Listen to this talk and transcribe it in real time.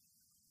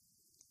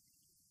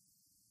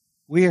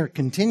We are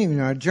continuing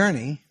our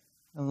journey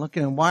and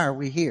looking at why are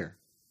we here.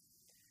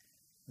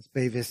 As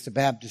Bay Vista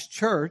Baptist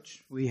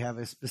Church, we have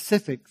a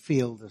specific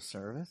field of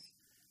service.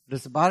 But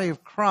as the body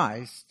of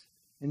Christ,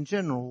 in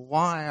general,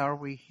 why are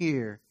we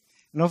here?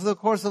 And over the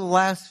course of the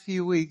last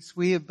few weeks,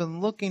 we have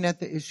been looking at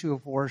the issue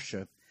of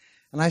worship.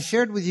 And I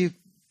shared with you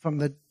from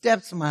the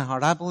depths of my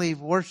heart, I believe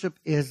worship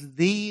is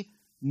the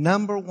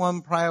number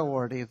one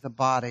priority of the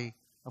body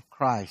of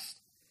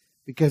Christ.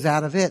 Because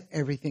out of it,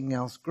 everything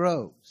else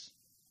grows.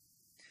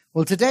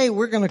 Well, today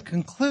we're going to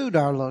conclude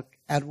our look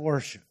at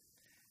worship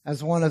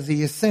as one of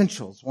the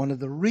essentials, one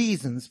of the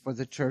reasons for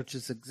the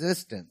church's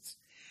existence.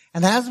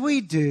 And as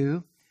we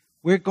do,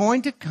 we're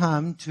going to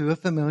come to a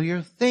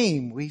familiar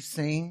theme we've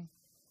seen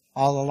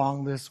all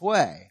along this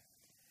way.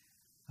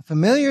 A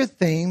familiar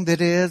theme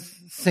that is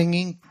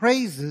singing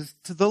praises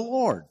to the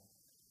Lord.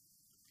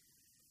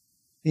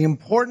 The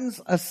importance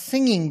of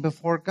singing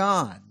before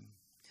God.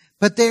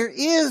 But there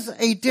is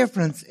a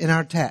difference in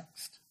our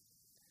text.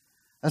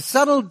 A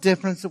subtle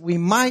difference that we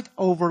might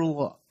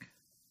overlook.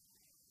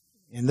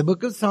 In the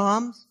book of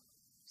Psalms,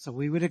 so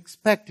we would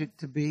expect it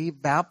to be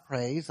about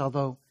praise,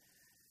 although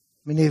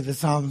many of the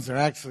Psalms are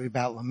actually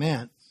about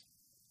laments.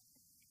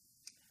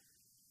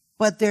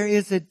 But there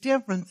is a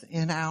difference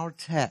in our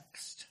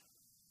text.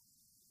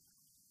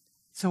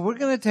 So we're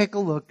going to take a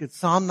look at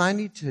Psalm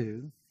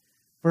 92,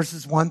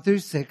 verses 1 through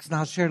 6, and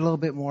I'll share a little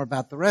bit more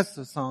about the rest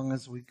of the song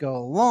as we go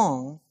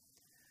along.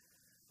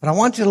 But I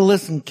want you to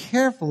listen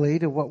carefully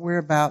to what we're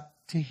about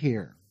to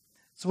hear.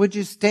 So would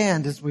you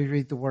stand as we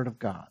read the Word of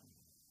God?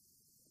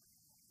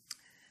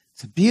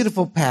 It's a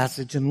beautiful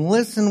passage, and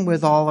listen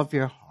with all of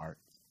your heart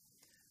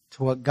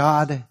to what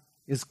God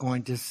is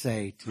going to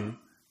say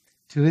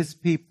to His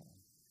people.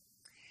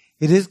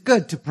 It is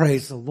good to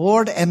praise the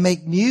Lord and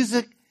make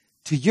music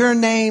to your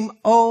name,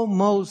 O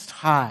Most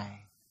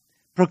High,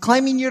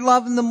 proclaiming your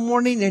love in the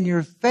morning and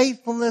your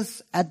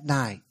faithfulness at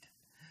night,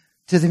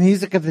 to the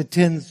music of the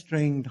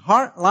 10-stringed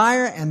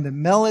lyre and the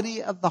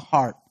melody of the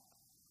harp.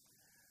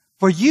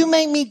 For you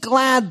make me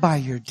glad by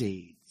your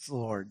deeds,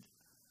 Lord.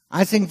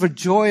 I sing for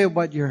joy at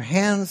what your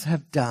hands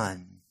have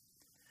done.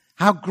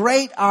 How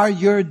great are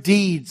your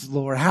deeds,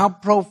 Lord. How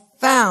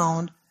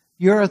profound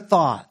your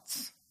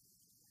thoughts.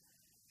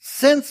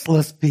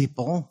 Senseless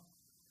people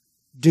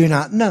do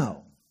not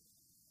know.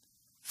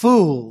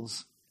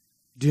 Fools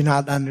do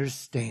not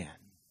understand.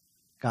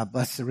 God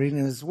bless the reading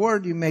of His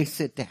Word. You may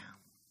sit down.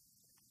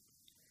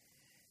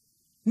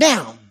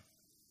 Now,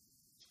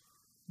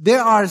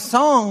 there are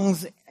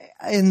songs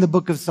in the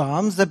book of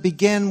Psalms that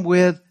begin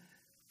with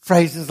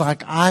phrases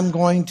like, I'm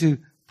going to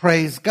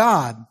praise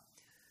God.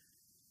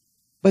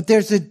 But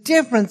there's a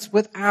difference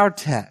with our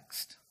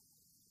text.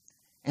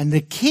 And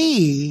the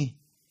key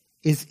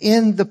is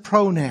in the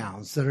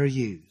pronouns that are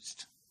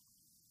used.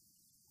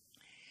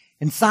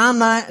 In Psalm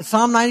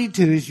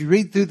 92, as you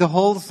read through the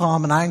whole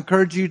psalm, and I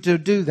encourage you to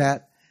do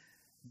that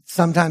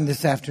sometime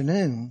this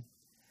afternoon,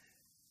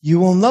 you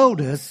will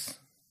notice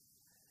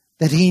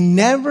that he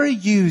never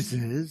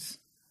uses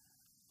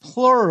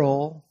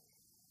plural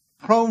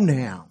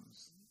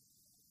pronouns.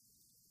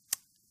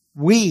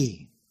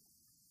 We,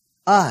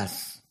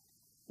 us,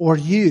 or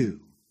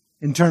you,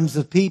 in terms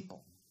of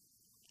people.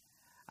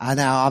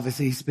 Now,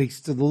 obviously, he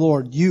speaks to the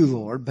Lord, you,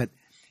 Lord, but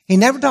he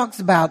never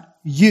talks about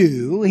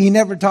you. He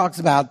never talks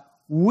about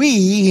we.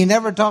 He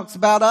never talks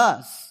about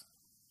us.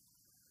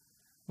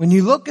 When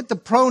you look at the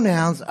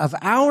pronouns of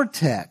our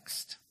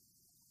text,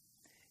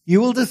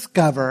 you will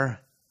discover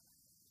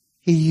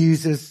he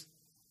uses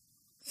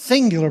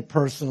singular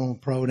personal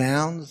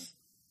pronouns,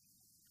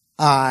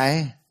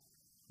 I,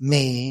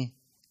 me,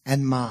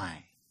 and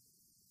my.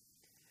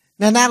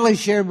 Now, Natalie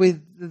shared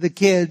with the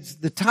kids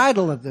the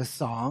title of this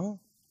song,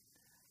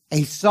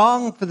 A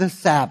Song for the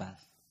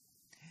Sabbath.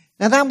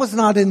 Now, that was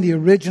not in the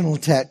original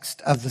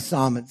text of the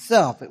psalm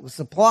itself. It was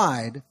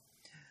supplied.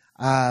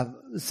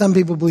 Some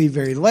people believe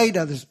very late,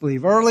 others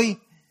believe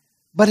early.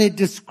 But it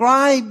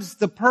describes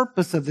the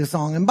purpose of this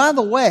song. And by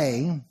the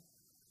way,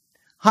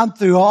 hunt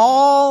through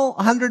all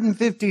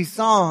 150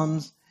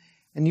 psalms,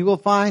 and you will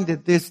find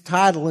that this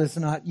title is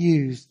not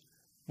used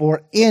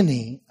for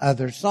any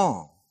other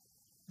song.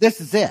 This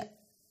is it.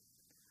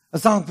 A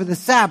song for the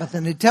Sabbath.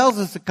 And it tells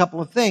us a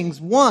couple of things.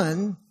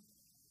 One,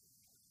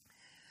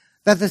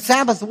 that the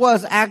Sabbath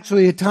was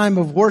actually a time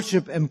of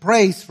worship and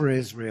praise for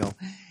Israel.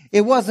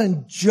 It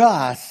wasn't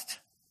just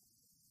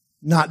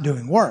not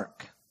doing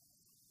work.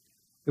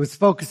 It was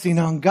focusing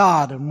on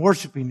God and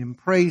worshiping and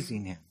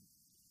praising Him.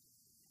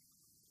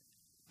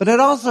 But it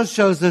also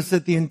shows us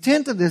that the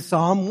intent of this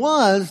psalm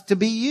was to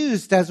be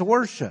used as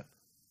worship.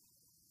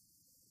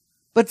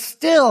 But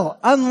still,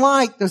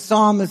 unlike the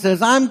psalm that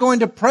says, I'm going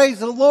to praise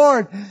the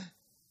Lord,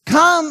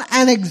 come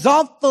and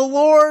exalt the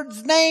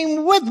Lord's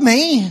name with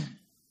me.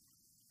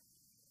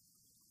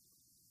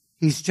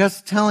 He's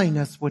just telling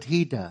us what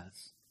He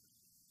does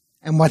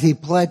and what He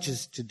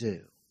pledges to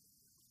do.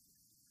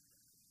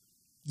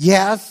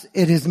 Yes,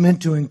 it is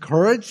meant to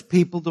encourage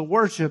people to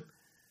worship,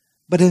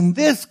 but in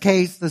this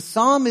case, the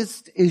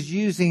psalmist is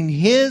using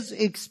his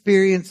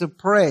experience of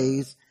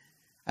praise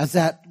as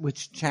that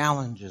which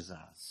challenges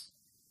us.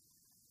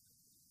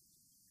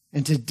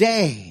 And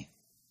today,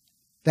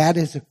 that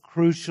is a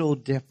crucial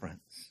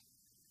difference.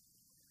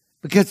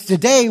 Because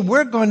today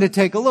we're going to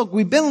take a look.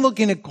 We've been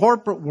looking at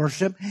corporate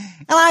worship,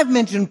 and I've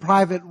mentioned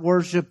private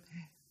worship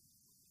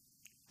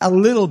a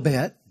little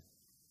bit.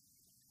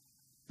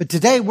 But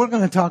today we're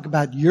going to talk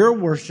about your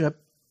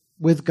worship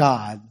with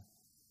God,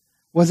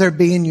 whether it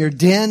be in your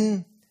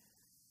den,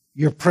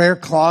 your prayer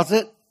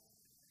closet,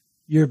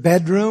 your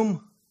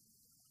bedroom,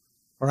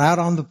 or out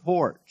on the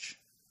porch.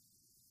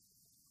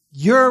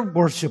 Your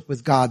worship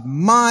with God,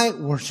 my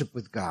worship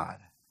with God.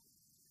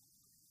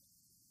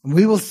 And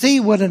we will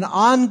see what an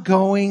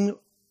ongoing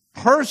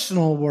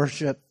personal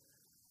worship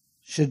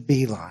should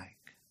be like.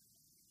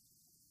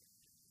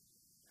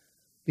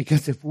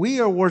 Because if we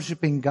are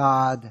worshiping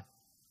God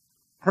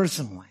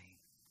personally,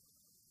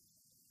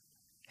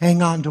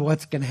 hang on to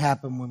what's going to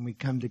happen when we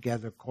come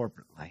together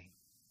corporately.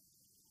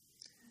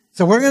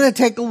 So we're going to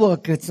take a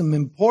look at some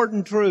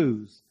important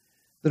truths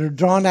that are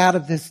drawn out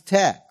of this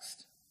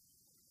text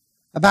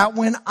about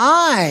when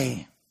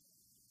I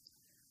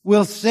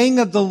will sing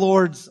of the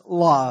Lord's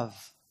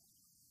love,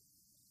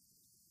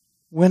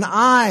 when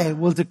I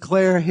will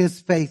declare His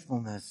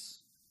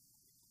faithfulness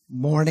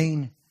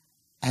morning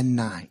and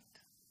night.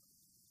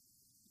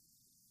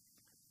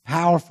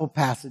 Powerful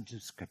passage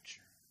of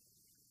Scripture.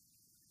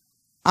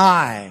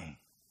 I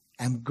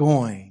am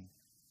going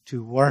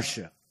to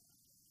worship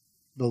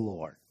the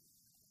Lord.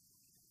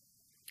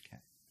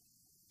 Okay.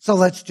 So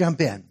let's jump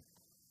in.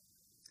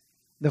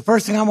 The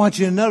first thing I want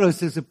you to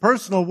notice is that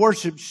personal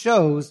worship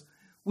shows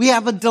we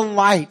have a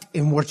delight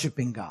in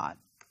worshiping God.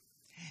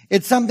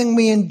 It's something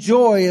we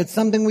enjoy. It's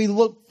something we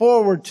look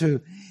forward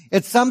to.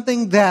 It's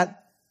something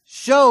that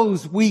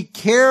shows we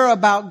care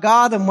about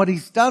God and what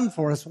He's done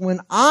for us. When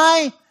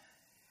I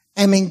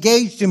am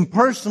engaged in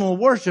personal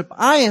worship,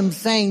 I am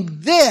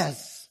saying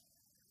this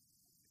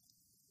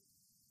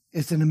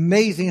is an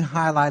amazing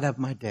highlight of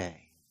my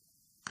day.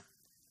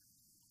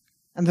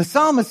 And the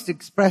psalmist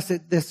expressed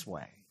it this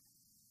way.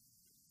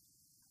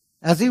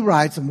 As he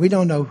writes, and we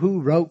don't know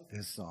who wrote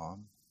this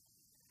psalm,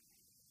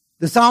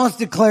 the psalmist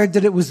declared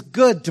that it was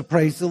good to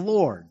praise the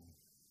Lord.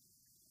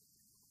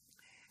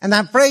 And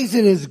that phrase,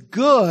 it is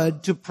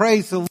good to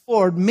praise the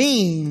Lord,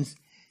 means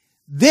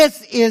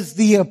this is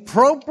the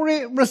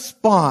appropriate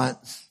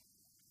response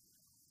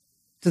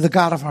to the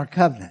God of our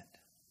covenant.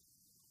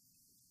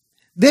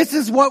 This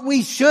is what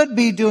we should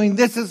be doing.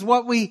 This is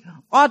what we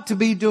ought to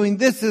be doing.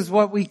 This is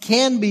what we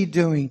can be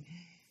doing.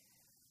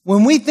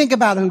 When we think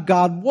about who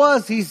God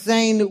was, He's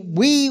saying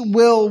we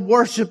will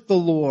worship the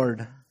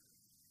Lord.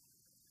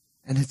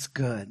 And it's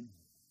good.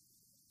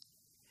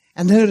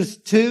 And notice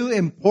two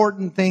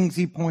important things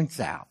He points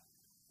out.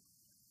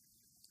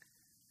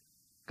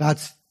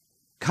 God's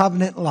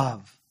covenant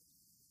love.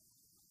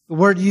 The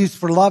word used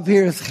for love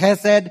here is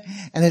chesed,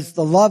 and it's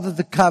the love of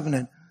the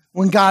covenant.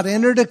 When God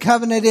entered a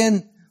covenant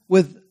in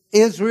with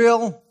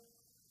Israel,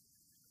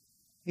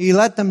 He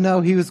let them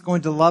know He was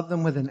going to love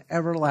them with an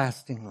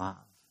everlasting love.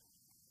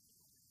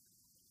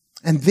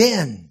 And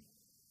then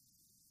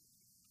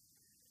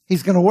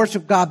He's going to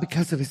worship God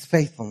because of His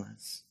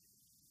faithfulness.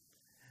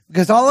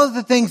 Because all of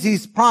the things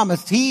He's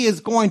promised, He is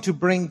going to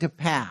bring to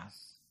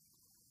pass.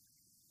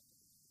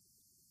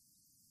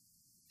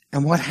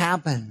 And what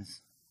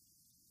happens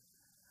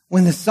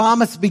when the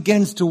psalmist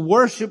begins to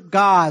worship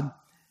God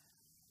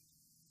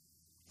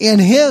in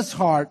his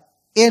heart,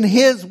 in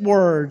his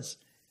words,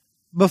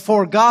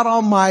 before God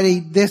Almighty,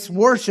 this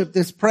worship,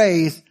 this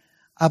praise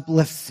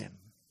uplifts him.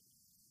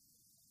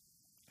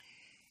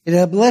 It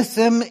uplifts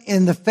him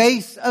in the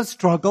face of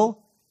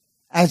struggle.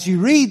 As you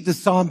read the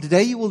psalm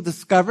today, you will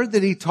discover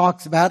that he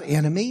talks about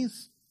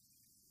enemies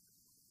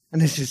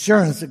and his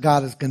assurance that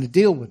God is going to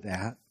deal with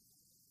that.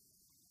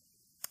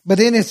 But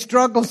in his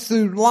struggles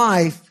through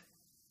life,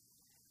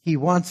 he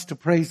wants to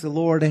praise the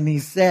Lord, and he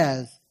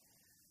says,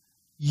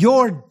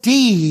 your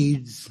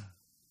deeds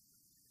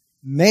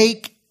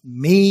make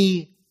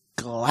me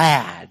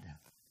glad.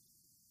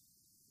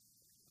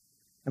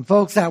 And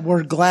folks, that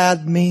word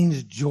glad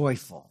means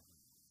joyful.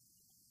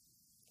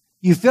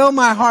 You fill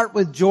my heart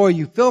with joy.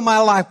 You fill my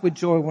life with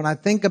joy when I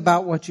think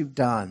about what you've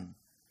done.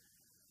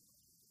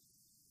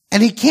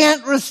 And he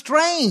can't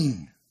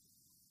restrain.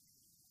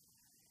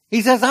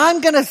 He says,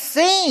 I'm going to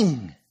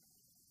sing.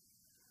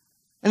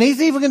 And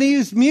he's even going to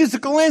use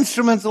musical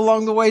instruments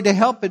along the way to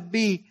help it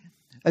be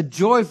a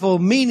joyful,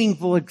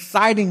 meaningful,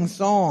 exciting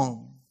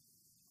song.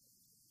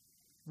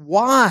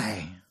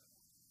 Why?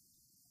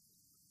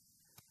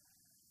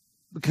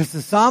 Because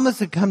the psalmist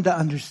had come to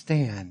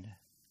understand,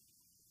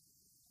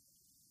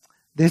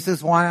 this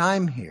is why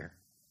I'm here.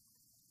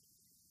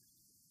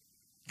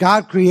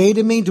 God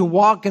created me to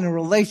walk in a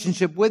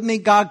relationship with me.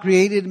 God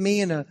created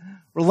me in a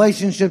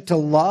relationship to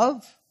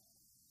love.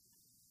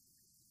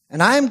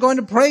 And I am going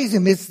to praise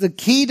Him. It's the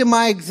key to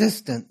my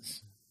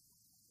existence.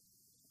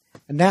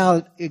 And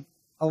now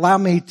allow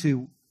me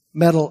to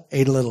meddle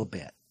a little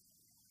bit.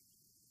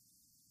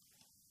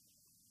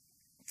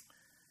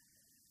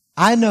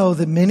 I know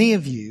that many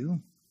of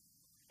you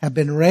have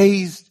been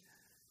raised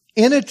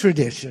in a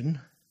tradition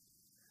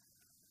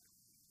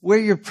where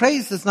your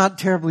praise is not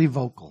terribly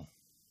vocal.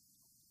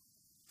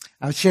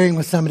 I was sharing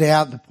with somebody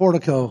out in the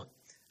portico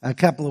a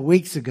couple of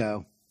weeks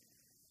ago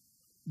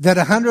that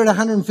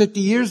 150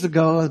 years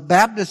ago, a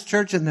Baptist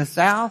church in the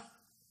South,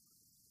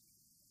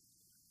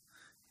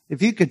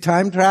 if you could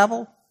time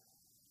travel,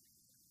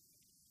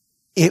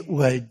 it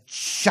would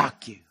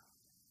shock you.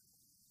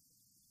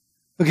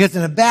 Because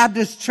in a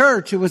Baptist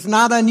church, it was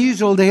not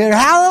unusual to hear,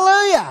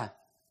 hallelujah!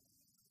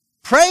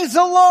 Praise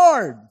the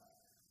Lord!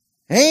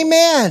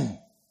 Amen!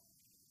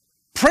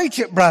 Preach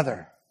it,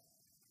 brother!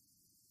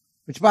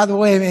 Which, by the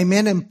way,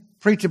 amen and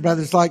preach it,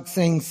 brother, is like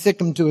saying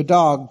sick 'em to a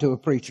dog to a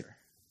preacher.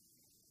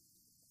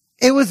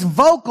 It was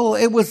vocal,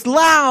 it was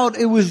loud,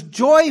 it was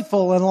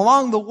joyful, and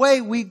along the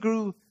way we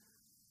grew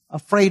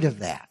afraid of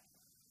that.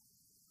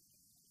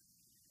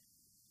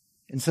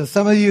 And so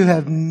some of you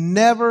have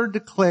never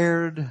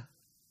declared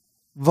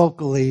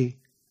vocally,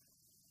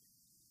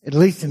 at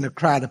least in a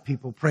crowd of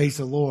people, praise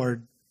the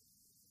Lord,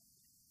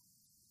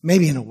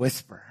 maybe in a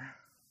whisper.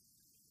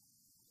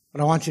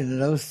 But I want you to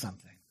know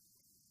something.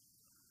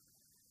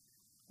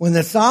 When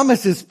the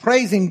psalmist is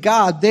praising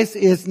God, this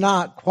is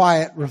not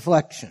quiet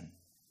reflection.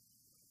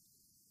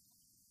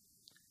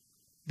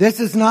 This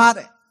is not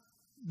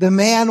the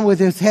man with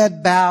his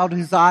head bowed,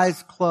 his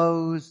eyes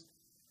closed,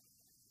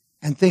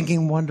 and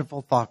thinking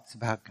wonderful thoughts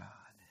about God.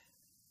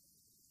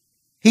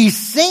 He's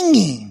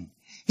singing.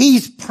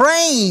 He's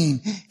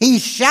praying.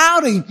 He's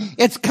shouting.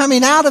 It's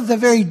coming out of the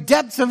very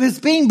depths of his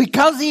being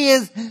because he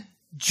is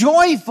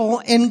joyful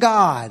in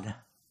God.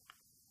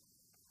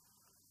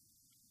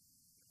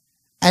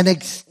 An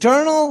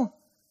external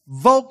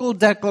vocal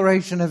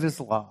declaration of his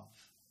love.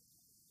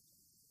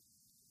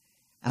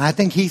 And I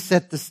think he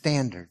set the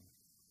standard.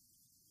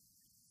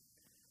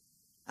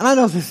 And I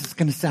know this is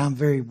going to sound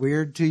very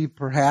weird to you,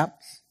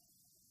 perhaps.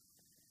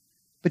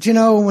 But you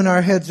know, when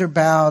our heads are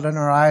bowed and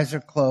our eyes are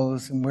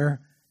closed and we're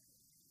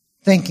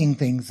thinking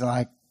things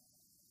like,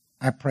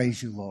 I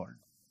praise you, Lord.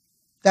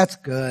 That's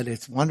good.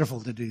 It's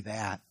wonderful to do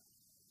that.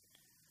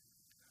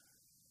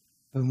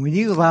 But when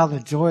you allow the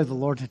joy of the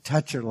Lord to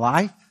touch your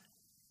life,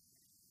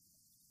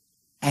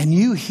 and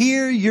you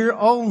hear your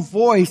own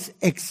voice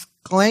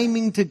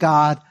exclaiming to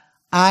God,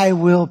 I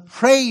will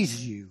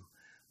praise you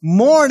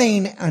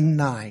morning and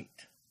night.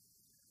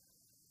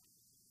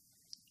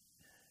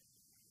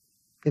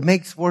 It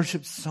makes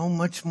worship so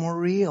much more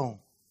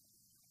real.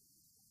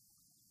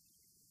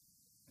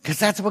 Because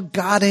that's what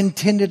God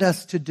intended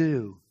us to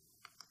do.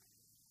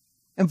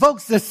 And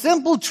folks, the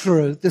simple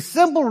truth, the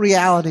simple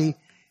reality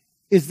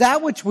is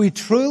that which we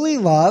truly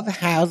love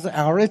has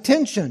our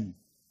attention.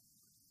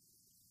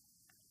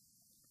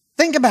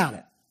 Think about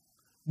it.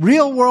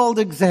 Real world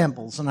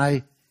examples, and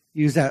I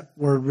use that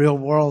word real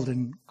world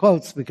in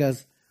quotes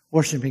because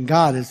worshiping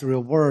God is a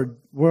real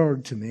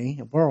word to me,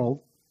 a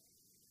world.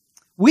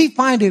 We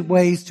find it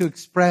ways to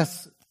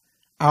express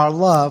our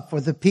love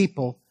for the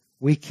people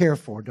we care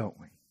for, don't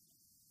we?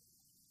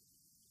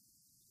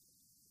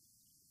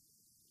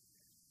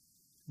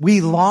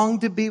 We long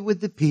to be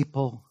with the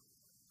people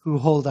who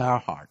hold our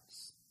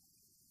hearts.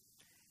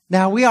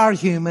 Now, we are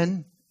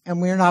human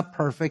and we're not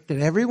perfect,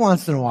 and every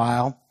once in a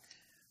while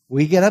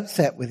we get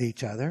upset with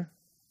each other.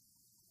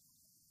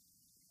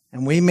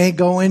 And we may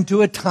go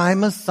into a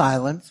time of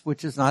silence,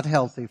 which is not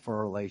healthy for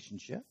a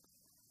relationship.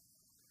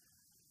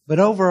 But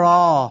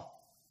overall,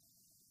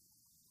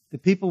 the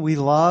people we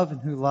love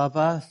and who love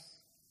us,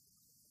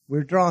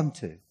 we're drawn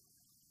to.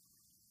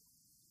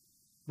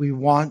 We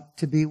want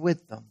to be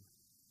with them.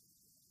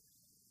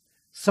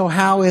 So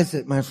how is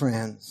it, my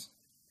friends?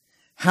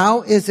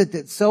 How is it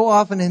that so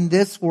often in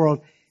this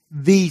world,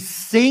 the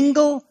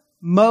single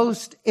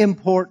most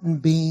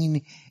important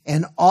being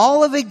in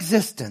all of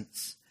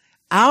existence,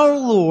 our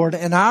Lord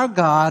and our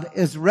God,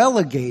 is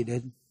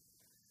relegated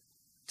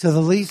to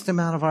the least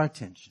amount of our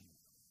attention?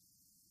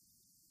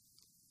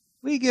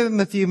 We give him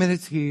a few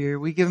minutes here.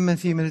 We give him a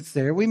few minutes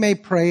there. We may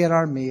pray at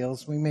our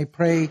meals. We may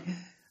pray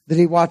that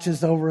he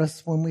watches over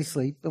us when we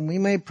sleep. And we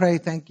may pray,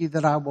 thank you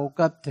that I woke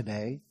up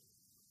today.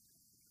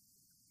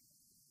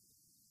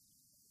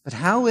 But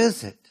how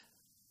is it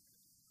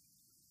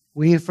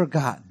we have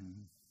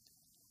forgotten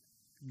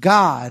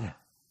God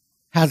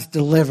has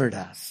delivered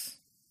us?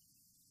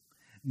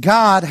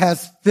 God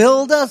has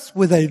filled us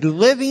with a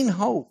living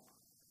hope.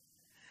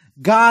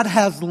 God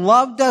has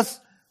loved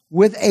us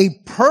with a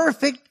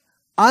perfect,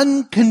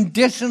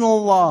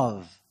 unconditional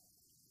love.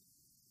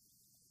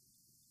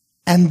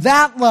 And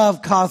that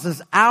love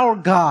causes our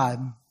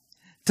God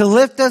to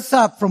lift us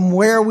up from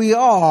where we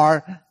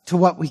are to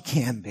what we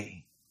can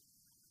be.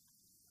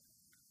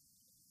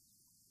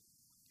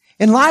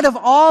 In light of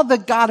all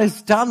that God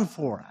has done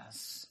for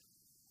us,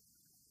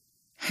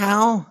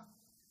 how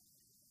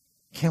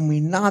can we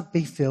not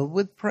be filled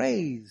with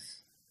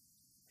praise?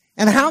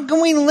 And how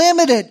can we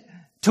limit it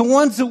to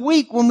once a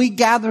week when we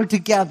gather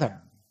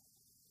together?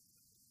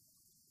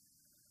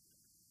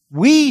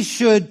 We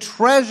should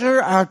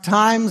treasure our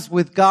times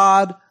with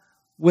God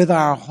with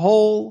our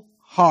whole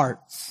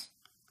hearts.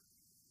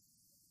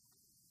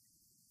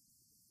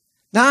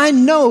 Now I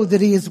know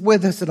that He is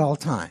with us at all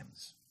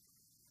times.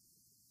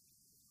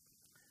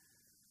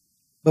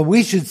 But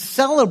we should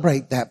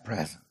celebrate that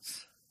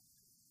presence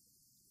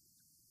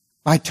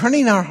by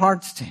turning our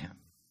hearts to Him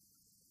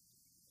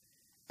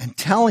and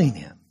telling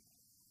Him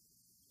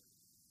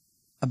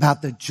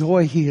about the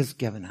joy He has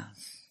given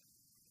us.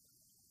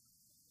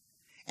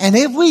 And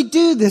if we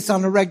do this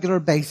on a regular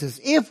basis,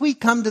 if we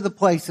come to the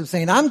place of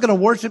saying, I'm going to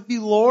worship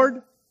you,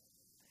 Lord,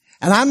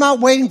 and I'm not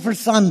waiting for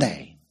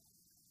Sunday.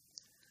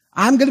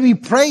 I'm going to be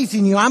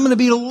praising you. I'm going to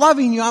be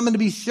loving you. I'm going to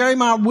be sharing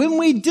my heart. When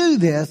we do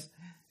this,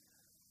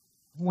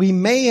 we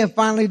may have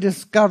finally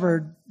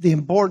discovered the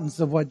importance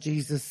of what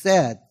Jesus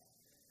said.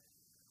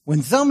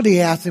 When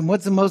somebody asked Him,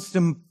 what's the most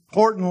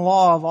important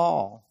law of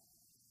all?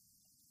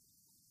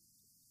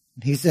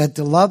 He said,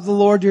 to love the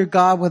Lord your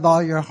God with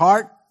all your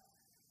heart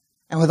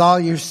and with all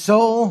your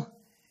soul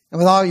and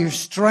with all your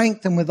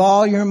strength and with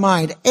all your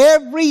mind.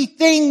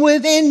 Everything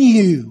within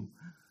you,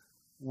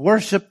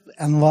 worship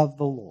and love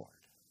the Lord.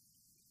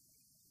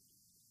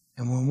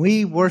 And when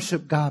we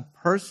worship God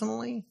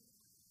personally,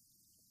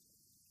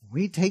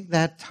 we take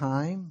that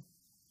time,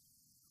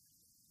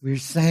 we're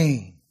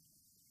saying,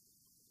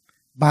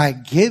 by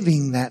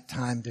giving that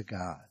time to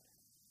God,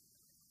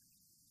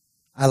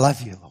 I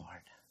love you, Lord.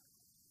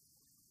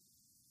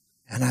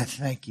 And I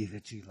thank you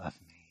that you love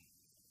me.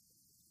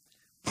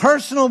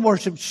 Personal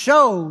worship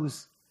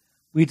shows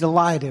we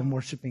delight in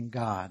worshiping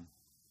God.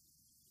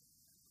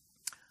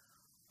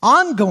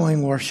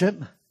 Ongoing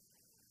worship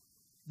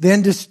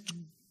then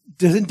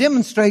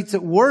demonstrates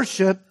that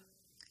worship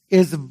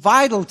is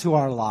vital to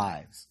our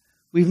lives.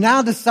 We've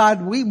now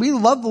decided we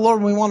love the Lord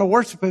and we want to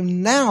worship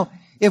Him. Now,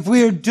 if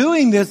we are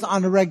doing this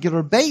on a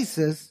regular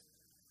basis,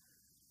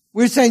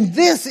 we're saying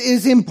this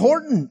is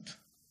important.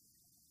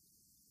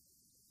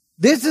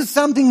 This is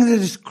something that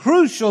is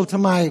crucial to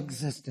my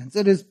existence.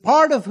 It is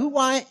part of who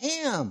I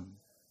am.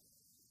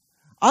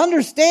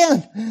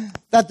 Understand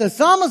that the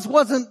psalmist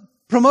wasn't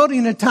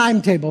promoting a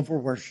timetable for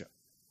worship.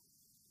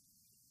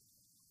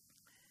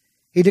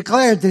 He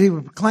declared that he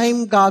would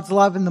proclaim God's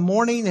love in the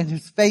morning and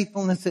His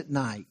faithfulness at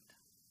night.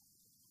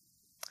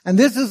 And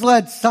this has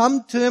led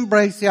some to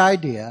embrace the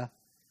idea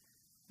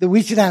that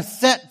we should have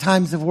set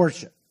times of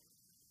worship.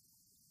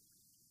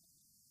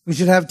 We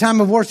should have a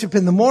time of worship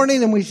in the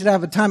morning and we should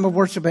have a time of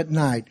worship at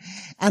night.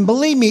 And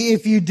believe me,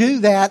 if you do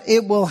that,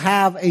 it will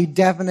have a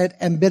definite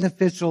and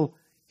beneficial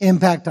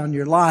impact on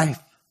your life.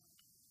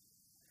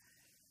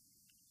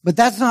 But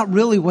that's not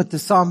really what the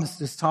psalmist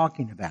is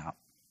talking about.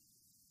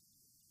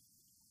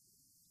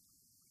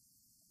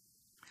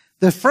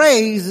 The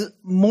phrase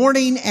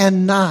morning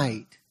and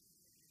night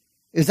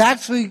is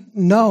actually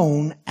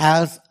known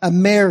as a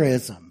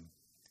merism.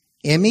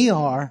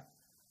 M-E-R-I-S-M.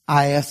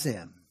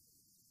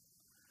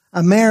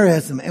 A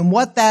merism. And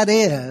what that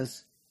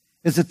is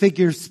a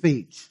figure of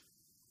speech.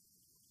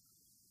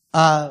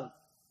 A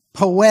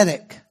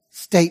poetic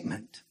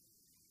statement.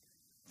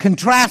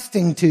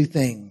 Contrasting two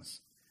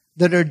things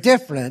that are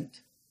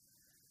different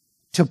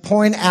to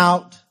point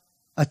out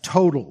a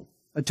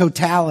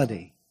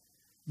totality,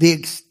 the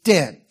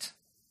extent.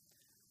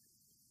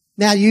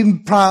 Now you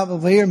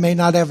probably or may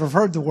not ever have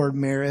heard the word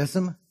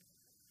merism,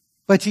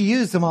 but you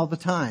use them all the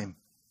time.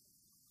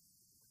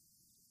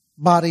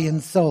 Body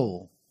and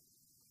soul.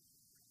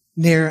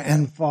 Near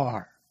and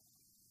far.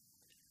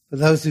 For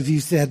those of you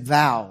said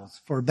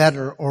vowels, for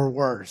better or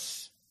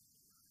worse.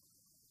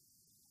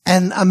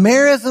 And a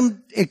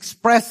merism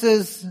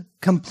expresses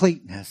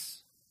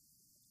completeness.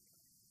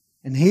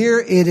 And here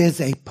it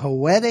is a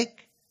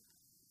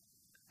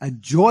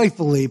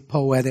joyfully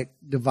poetic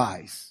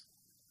device.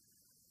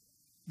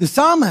 The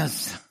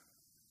psalmist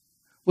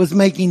was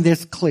making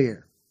this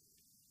clear.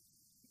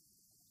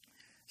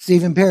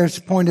 Stephen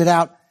Parrish pointed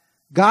out,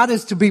 God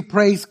is to be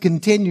praised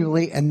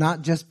continually and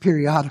not just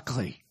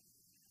periodically.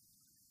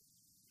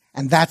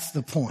 And that's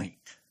the point.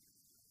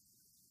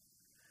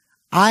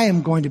 I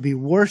am going to be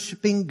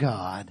worshiping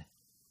God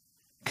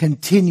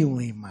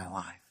continually in my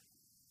life.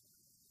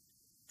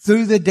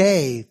 Through the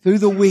day, through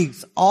the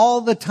weeks,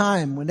 all the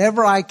time,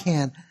 whenever I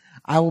can,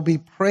 I will be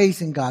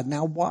praising God.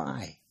 Now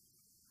why?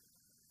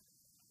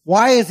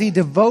 Why is he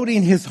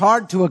devoting his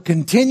heart to a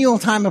continual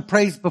time of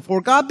praise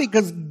before God?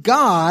 Because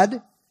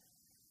God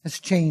has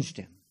changed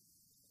him.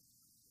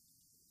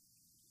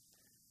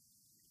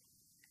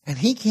 And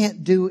he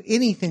can't do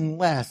anything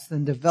less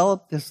than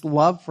develop this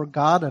love for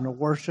God and a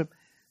worship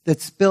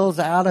that spills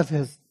out of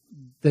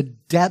the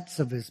depths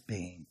of his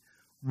being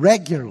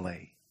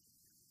regularly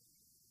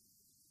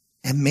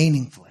and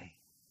meaningfully.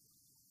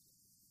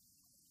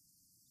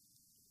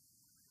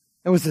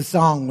 There was a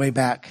song way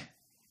back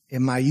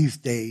in my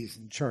youth days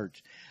in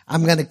church.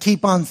 I'm going to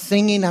keep on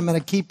singing. I'm going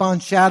to keep on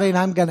shouting.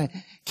 I'm going to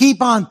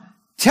keep on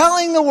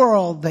telling the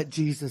world that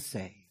Jesus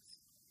saves.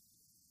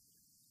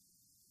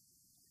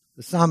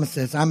 The psalmist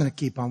says, I'm going to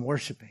keep on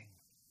worshiping.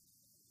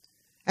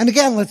 And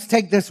again, let's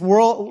take this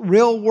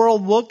real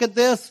world look at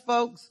this,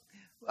 folks.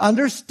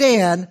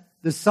 Understand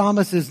the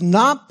psalmist is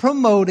not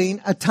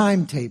promoting a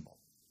timetable.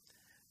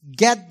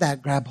 Get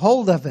that. Grab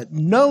hold of it.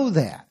 Know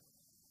that.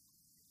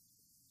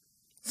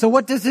 So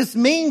what does this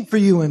mean for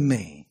you and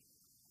me?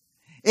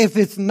 If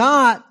it's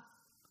not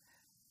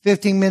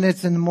 15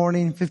 minutes in the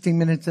morning, 15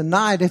 minutes at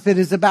night, if it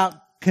is about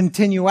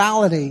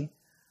continuality,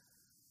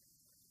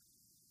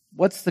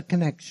 what's the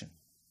connection?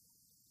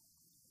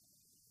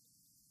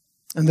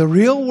 And the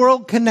real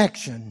world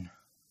connection,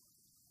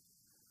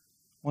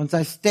 once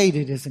I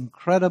stated, is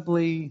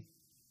incredibly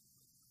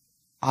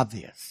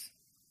obvious.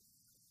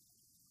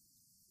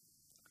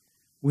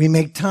 We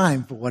make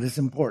time for what is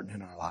important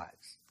in our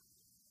lives.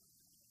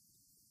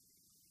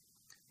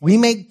 We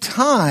make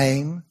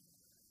time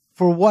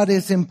for what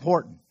is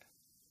important.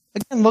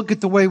 Again, look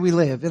at the way we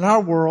live. In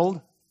our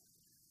world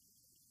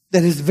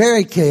that is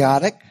very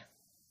chaotic,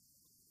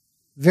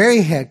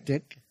 very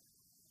hectic,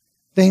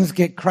 things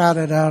get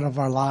crowded out of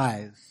our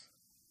lives.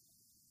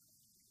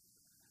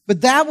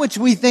 But that which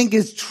we think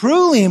is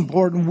truly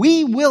important,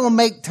 we will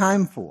make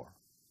time for.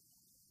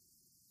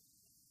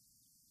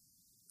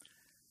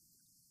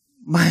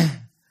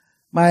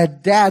 My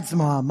dad's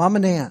mom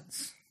and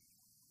Nance.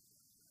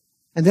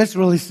 And this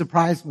really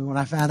surprised me when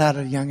I found out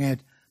at a young age.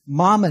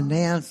 Mom and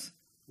Nance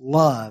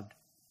loved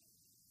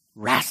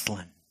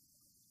wrestling.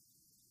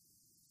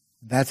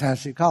 That's how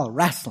she called it,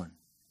 wrestling.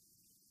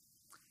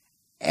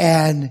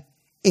 And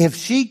if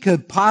she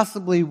could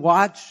possibly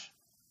watch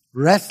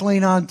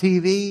wrestling on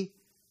TV,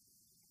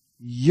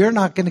 you're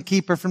not going to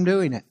keep her from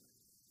doing it.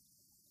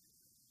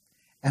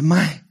 And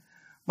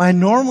my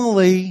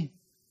normally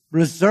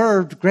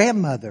reserved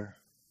grandmother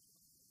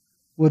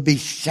would be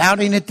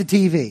shouting at the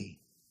TV.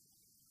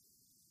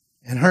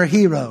 And her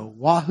hero,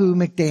 Wahoo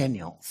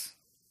McDaniels.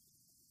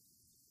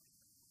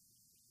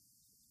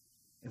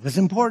 It was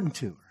important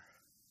to her.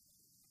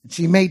 And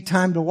she made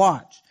time to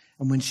watch.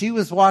 And when she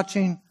was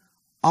watching,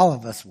 all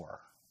of us were.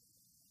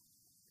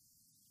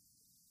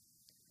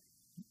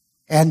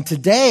 And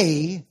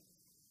today,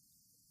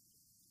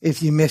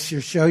 if you miss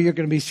your show, you're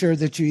going to be sure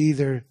that you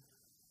either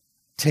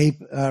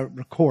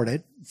record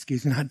it,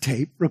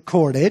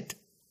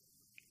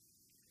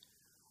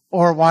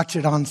 or watch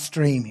it on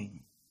streaming.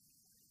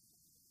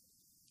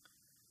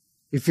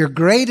 If your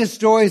greatest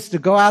joy is to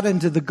go out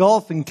into the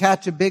Gulf and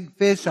catch a big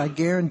fish, I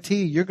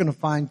guarantee you're going to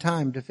find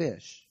time to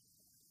fish.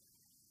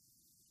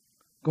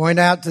 Going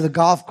out to the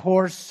golf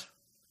course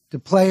to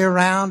play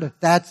around, if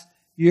that's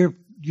your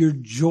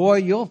joy,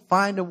 you'll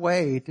find a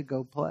way to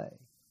go play.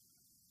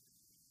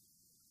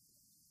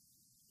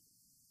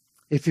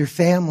 If your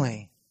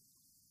family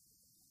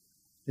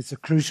is a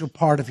crucial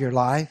part of your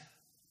life,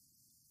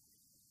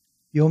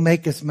 you'll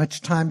make as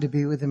much time to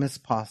be with them as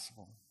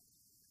possible.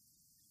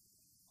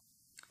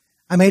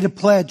 I made a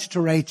pledge to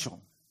Rachel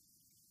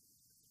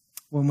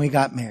when we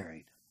got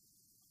married.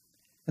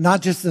 And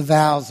not just the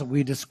vows that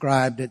we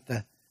described at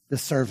the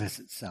service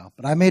itself,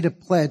 but I made a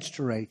pledge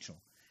to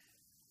Rachel.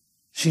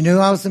 She knew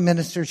I was a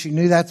minister. She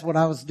knew that's what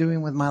I was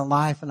doing with my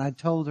life. And I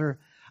told her,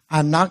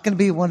 I'm not going to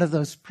be one of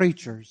those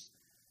preachers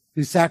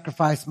who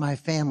sacrifice my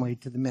family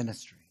to the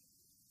ministry.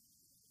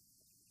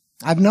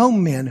 I've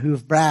known men who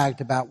have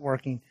bragged about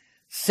working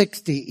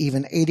 60,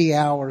 even 80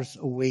 hours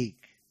a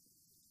week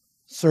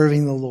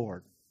serving the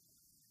Lord.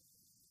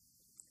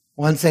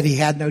 One said he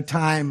had no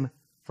time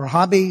for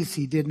hobbies.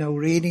 He did no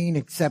reading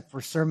except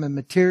for sermon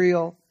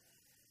material.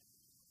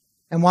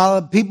 And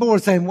while people were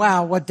saying,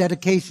 wow, what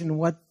dedication,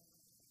 what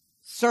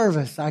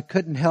service, I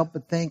couldn't help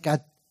but think,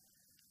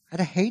 I'd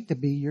hate to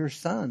be your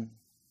son.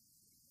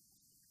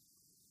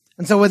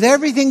 And so with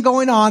everything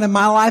going on, and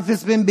my life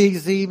has been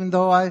busy, even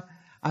though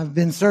I've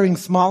been serving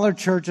smaller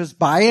churches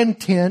by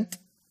intent,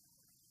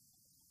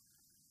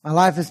 my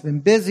life has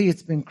been busy,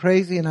 it's been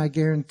crazy, and I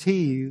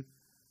guarantee you,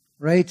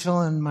 Rachel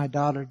and my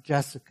daughter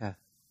Jessica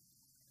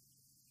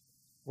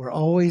were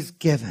always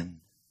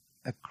given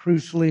a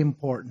crucially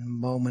important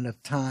moment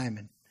of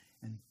time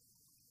and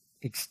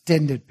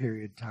extended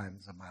period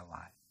times of my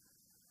life.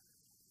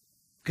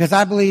 Because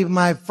I believe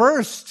my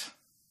first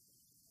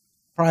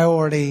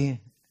priority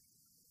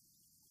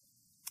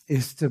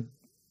is to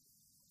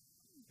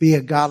be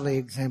a godly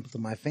example to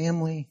my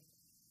family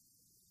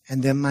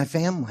and then my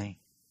family.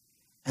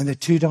 And the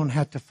two don't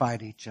have to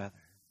fight each other.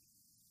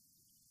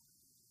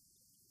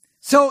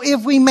 So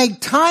if we make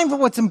time for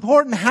what's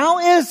important, how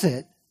is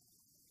it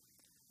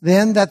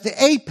then that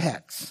the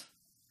apex,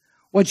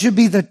 what should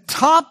be the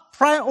top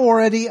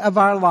priority of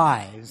our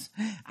lives,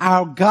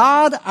 our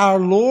God, our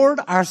Lord,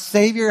 our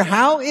Savior,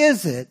 how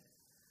is it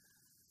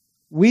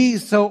we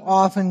so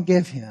often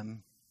give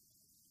Him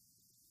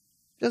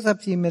just a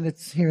few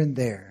minutes here and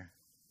there,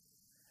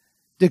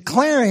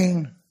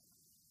 declaring,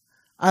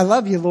 I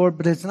love you, Lord,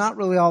 but it's not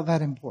really all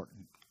that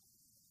important.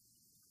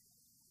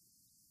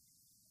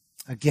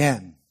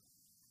 Again,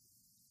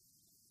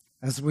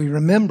 as we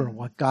remember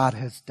what God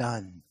has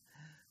done.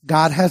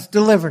 God has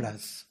delivered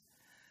us.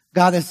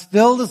 God has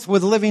filled us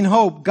with living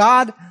hope.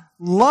 God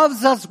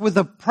loves us with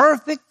a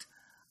perfect,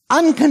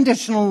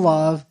 unconditional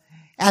love,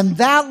 and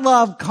that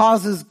love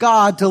causes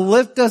God to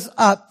lift us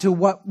up to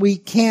what we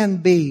can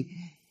be.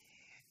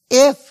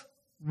 If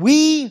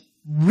we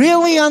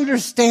really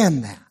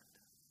understand that,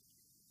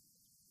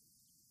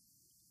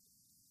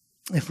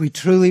 if we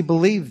truly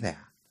believe that,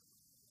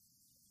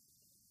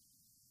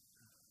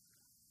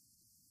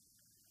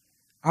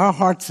 our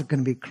hearts are going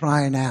to be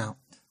crying out.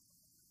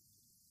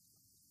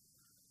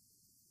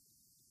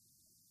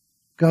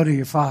 Go to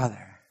your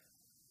Father.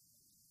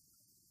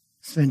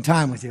 Spend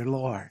time with your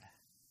Lord.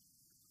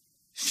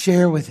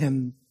 Share with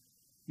Him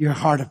your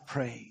heart of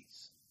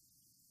praise.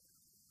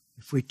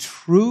 If we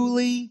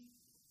truly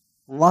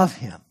love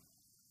Him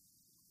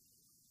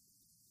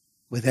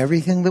with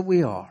everything that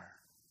we are,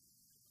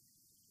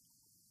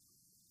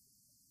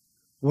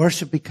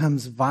 worship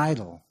becomes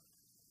vital.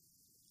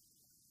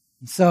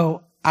 And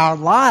so our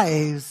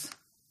lives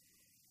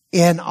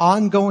in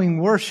ongoing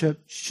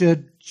worship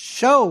should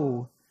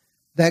show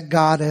that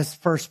God is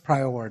first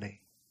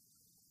priority.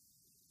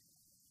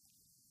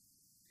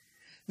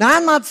 Now,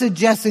 I'm not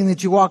suggesting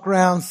that you walk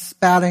around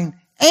spouting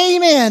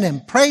amen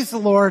and praise the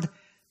Lord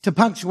to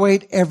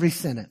punctuate every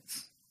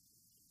sentence.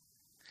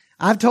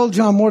 I've told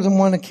you on more than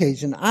one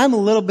occasion, I'm a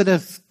little bit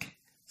of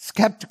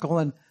skeptical,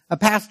 and a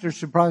pastor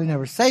should probably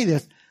never say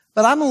this,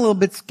 but I'm a little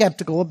bit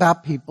skeptical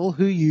about people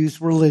who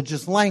use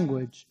religious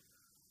language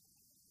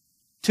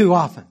too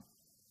often.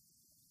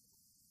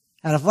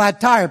 Had a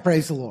flat tire,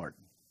 praise the Lord.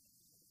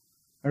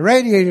 A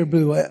radiator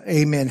blew,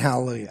 amen,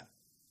 hallelujah.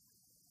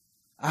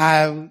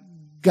 I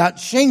got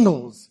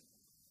shingles,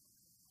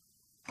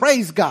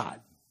 praise God.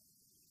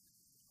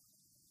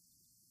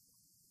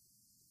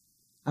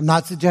 I'm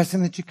not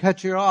suggesting that you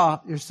cut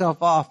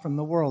yourself off from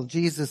the world.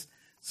 Jesus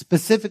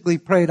specifically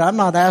prayed, I'm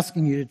not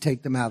asking you to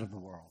take them out of the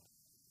world.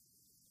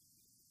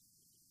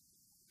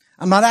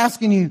 I'm not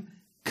asking you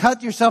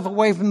cut yourself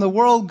away from the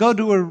world, go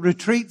to a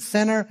retreat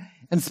center,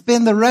 and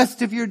spend the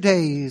rest of your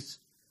days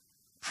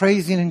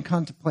praising and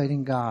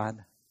contemplating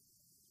God.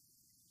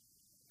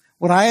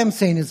 What I am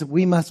saying is that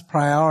we must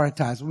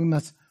prioritize, we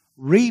must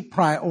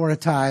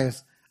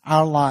reprioritize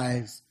our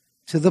lives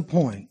to the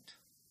point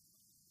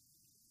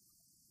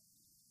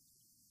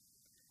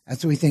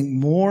as we think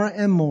more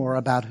and more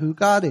about who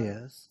God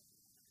is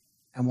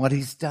and what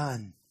He's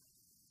done.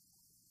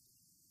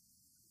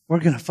 We're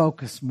going to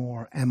focus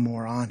more and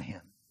more on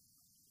Him.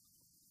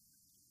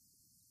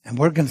 And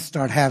we're going to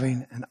start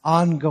having an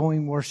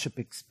ongoing worship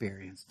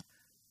experience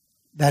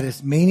that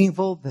is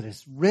meaningful, that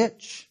is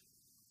rich,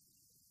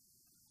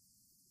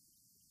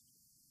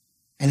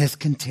 and is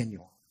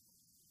continual.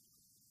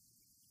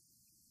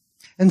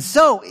 And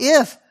so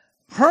if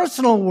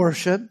personal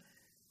worship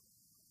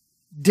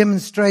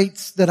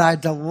demonstrates that I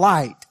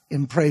delight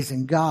in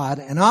praising God,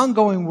 and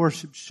ongoing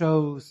worship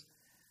shows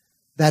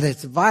that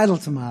it's vital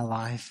to my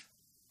life,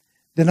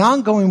 then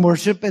ongoing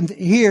worship, and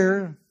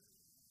here,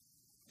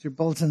 as your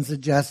bulletin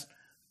suggests,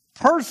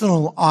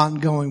 personal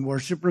ongoing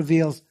worship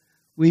reveals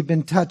we've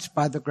been touched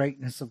by the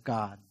greatness of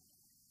God.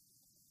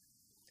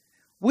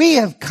 We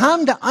have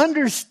come to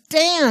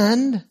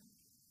understand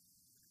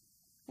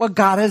what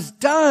God has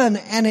done,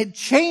 and it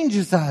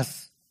changes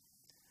us.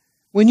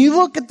 When you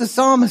look at the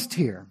psalmist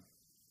here,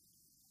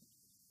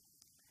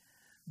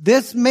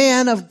 this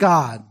man of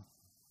God,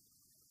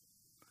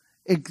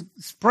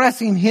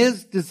 expressing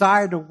his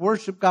desire to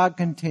worship God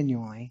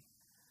continually,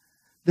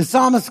 the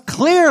psalmist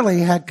clearly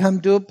had come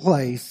to a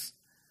place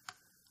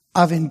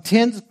of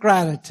intense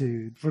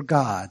gratitude for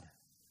God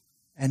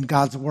and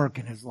God's work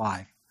in his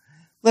life.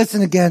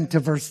 Listen again to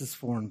verses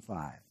 4 and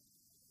 5.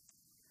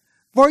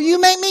 For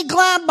you make me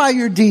glad by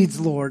your deeds,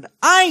 Lord.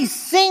 I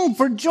sing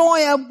for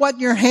joy of what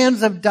your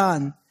hands have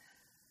done.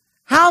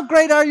 How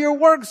great are your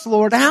works,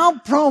 Lord. How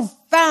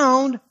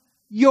profound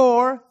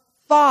your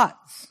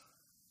thoughts.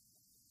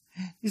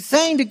 He's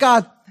saying to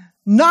God,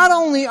 not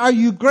only are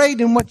you great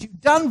in what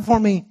you've done for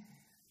me,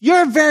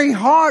 your very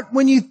heart,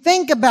 when you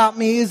think about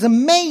me, is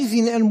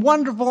amazing and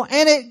wonderful,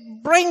 and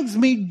it brings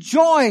me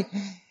joy,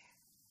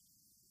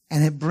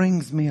 and it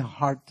brings me a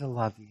heart to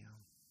love you.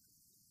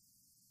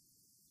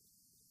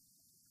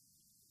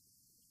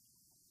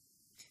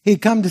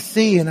 He'd come to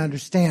see and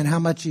understand how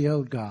much he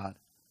owed God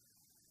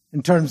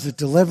in terms of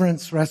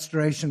deliverance,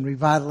 restoration,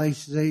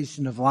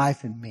 revitalization of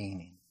life and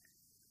meaning.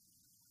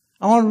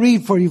 I want to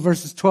read for you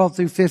verses 12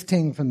 through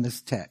 15 from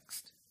this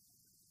text.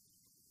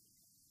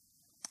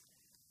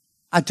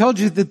 I told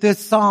you that this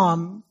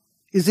psalm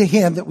is a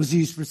hymn that was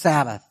used for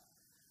Sabbath,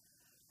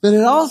 but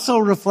it also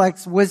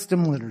reflects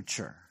wisdom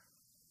literature.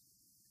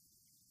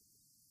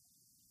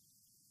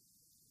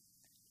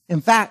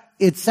 In fact,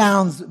 it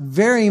sounds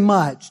very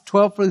much,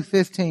 12 through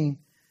 15,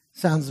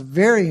 sounds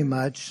very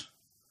much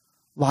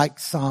like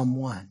Psalm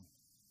 1.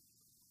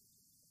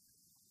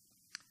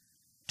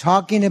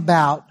 Talking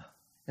about,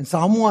 and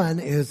Psalm 1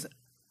 is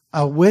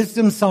a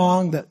wisdom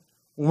song that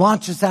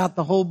launches out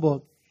the whole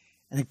book,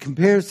 and it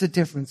compares the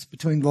difference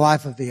between the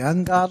life of the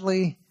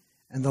ungodly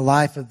and the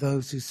life of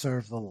those who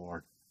serve the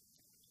Lord.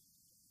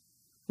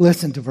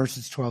 Listen to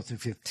verses 12 through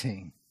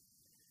 15.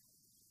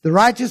 The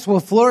righteous will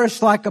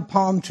flourish like a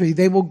palm tree.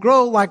 They will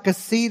grow like a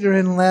cedar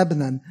in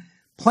Lebanon.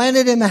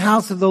 Planted in the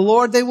house of the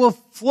Lord, they will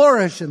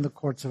flourish in the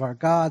courts of our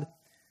God.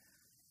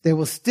 They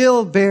will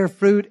still bear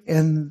fruit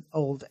in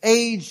old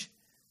age.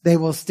 They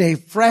will stay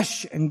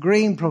fresh and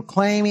green,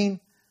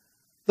 proclaiming,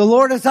 the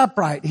Lord is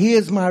upright. He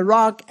is my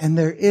rock, and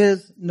there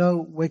is no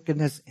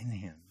wickedness in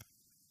him.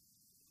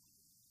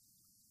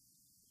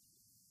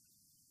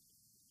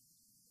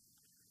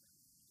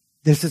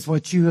 This is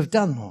what you have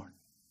done, Lord.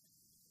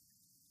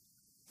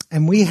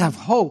 And we have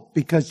hope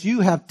because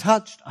you have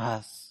touched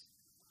us.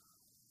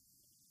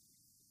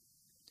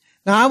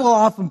 Now, I will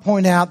often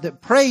point out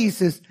that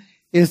praise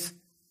is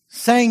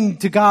saying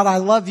to God, I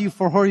love you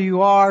for who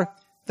you are.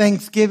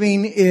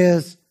 Thanksgiving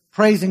is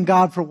praising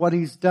God for what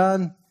He's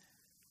done.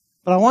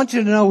 But I want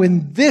you to know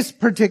in this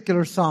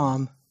particular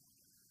psalm,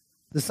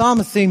 the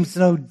psalmist seems to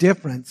know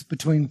difference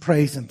between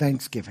praise and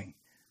thanksgiving.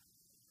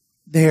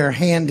 They're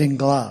hand in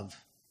glove.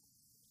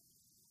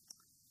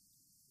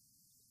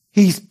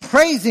 He's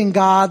praising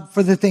God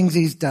for the things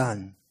He's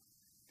done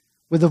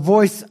with a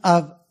voice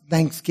of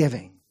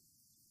thanksgiving.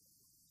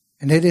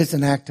 And it is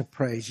an act of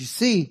praise. You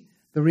see,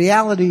 the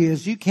reality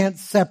is you can't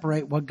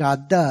separate what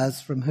God does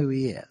from who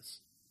He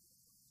is.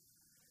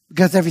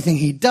 Because everything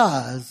He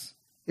does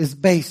is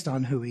based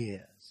on who He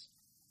is.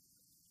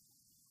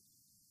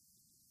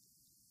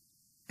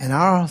 And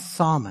our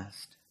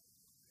psalmist,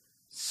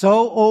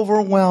 so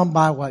overwhelmed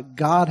by what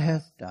God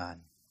has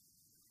done,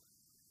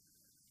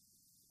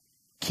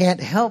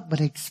 can't help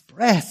but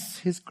express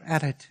his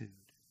gratitude.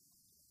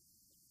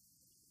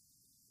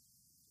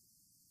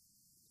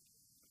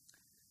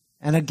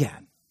 And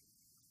again,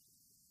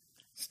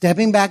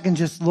 stepping back and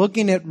just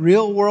looking at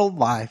real world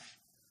life,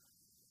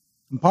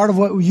 and part of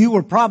what you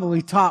were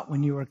probably taught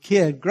when you were a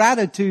kid,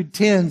 gratitude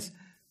tends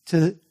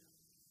to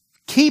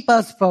keep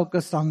us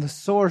focused on the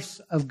source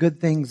of good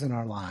things in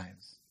our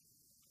lives.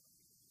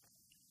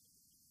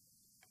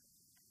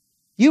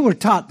 You were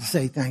taught to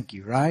say thank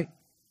you, right?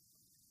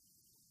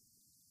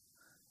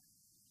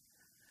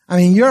 I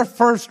mean, your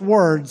first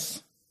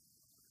words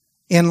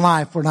in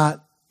life were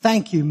not,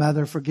 thank you,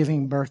 Mother, for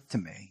giving birth to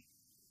me.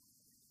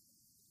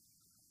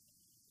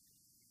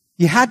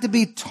 You had to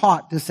be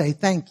taught to say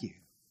thank you.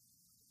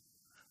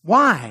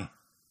 Why?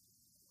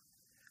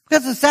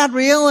 Because the sad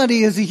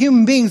reality is, as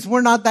human beings,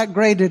 we're not that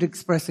great at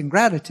expressing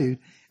gratitude,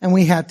 and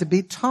we had to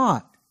be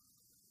taught.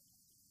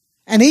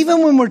 And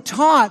even when we're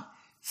taught,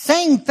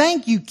 saying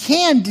thank you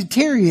can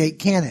deteriorate,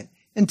 can it,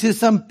 into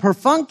some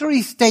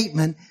perfunctory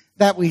statement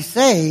that we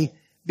say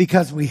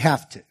because we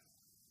have to.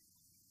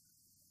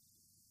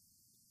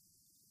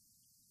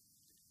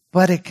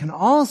 But it can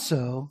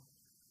also,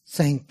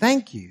 saying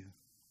thank you,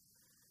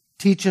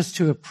 teach us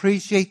to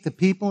appreciate the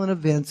people and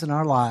events in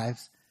our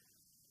lives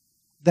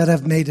that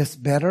have made us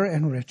better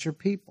and richer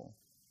people.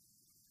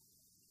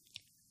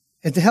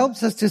 It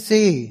helps us to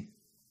see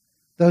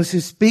those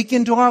who speak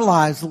into our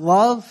lives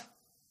love,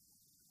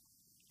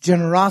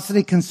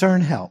 generosity,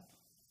 concern, help.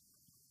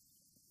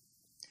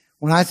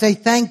 When I say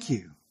thank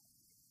you,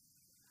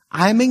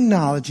 I'm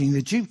acknowledging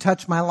that you've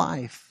touched my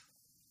life.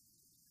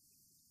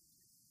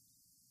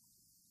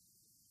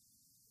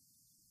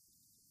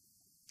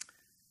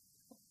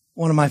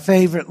 One of my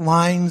favorite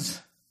lines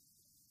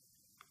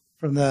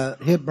from the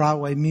hit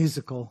Broadway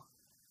musical,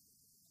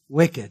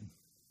 Wicked.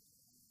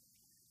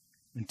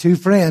 When two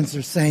friends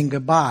are saying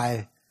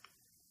goodbye,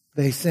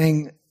 they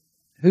sing,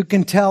 who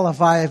can tell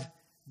if I've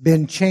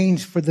been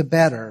changed for the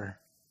better?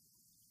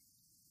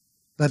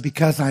 But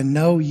because I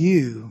know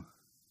you,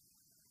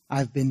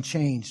 I've been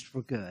changed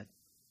for good.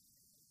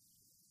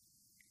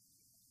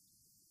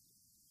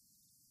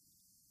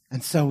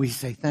 And so we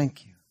say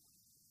thank you.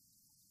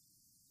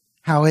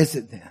 How is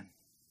it then?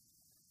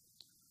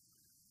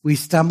 We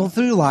stumble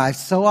through life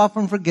so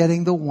often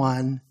forgetting the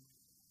one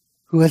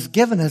who has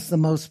given us the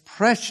most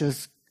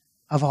precious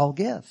of all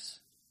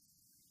gifts.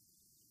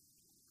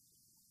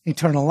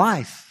 Eternal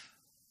life.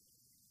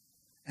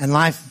 And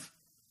life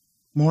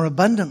more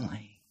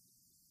abundantly.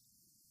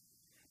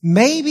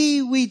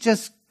 Maybe we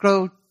just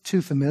grow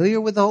too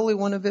familiar with the Holy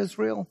One of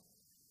Israel.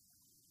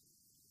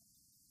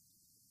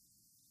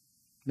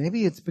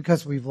 Maybe it's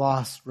because we've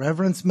lost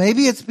reverence.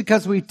 Maybe it's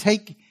because we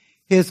take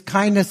His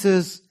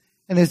kindnesses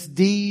and His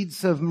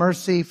deeds of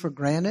mercy for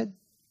granted.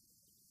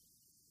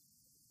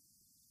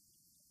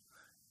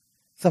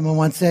 Someone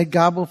once said,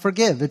 God will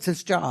forgive. It's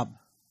His job.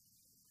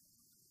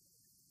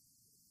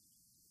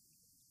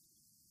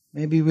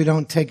 Maybe we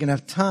don't take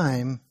enough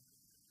time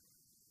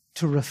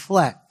to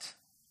reflect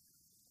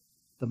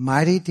the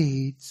mighty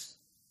deeds,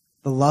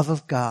 the love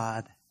of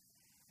God,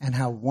 and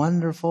how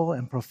wonderful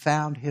and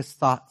profound His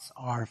thoughts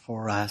are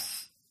for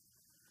us.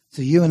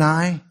 So you and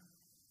I,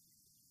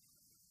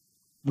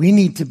 we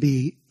need to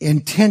be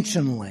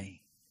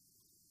intentionally,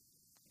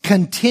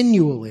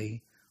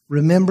 continually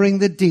remembering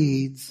the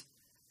deeds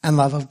and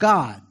love of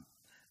God.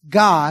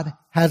 God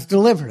has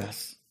delivered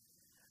us.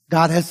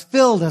 God has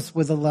filled us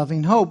with a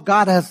loving hope.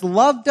 God has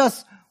loved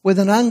us with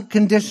an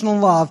unconditional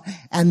love,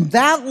 and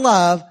that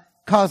love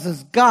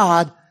causes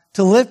God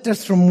to lift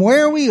us from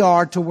where we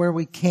are to where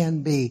we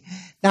can be.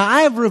 Now,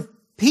 I have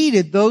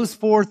repeated those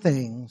four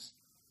things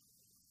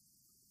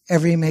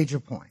every major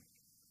point.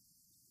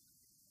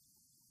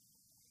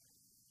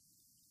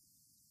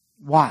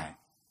 Why?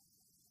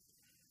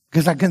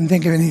 Because I couldn't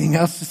think of anything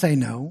else to say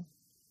no.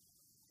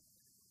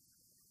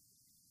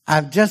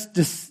 I've just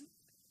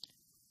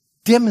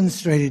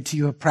demonstrated to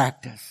you a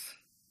practice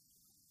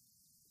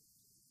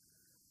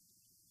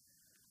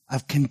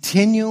of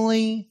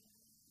continually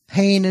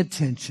paying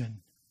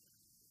attention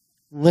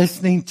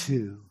listening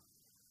to,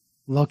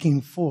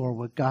 looking for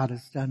what God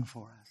has done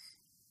for us.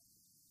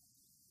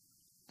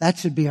 That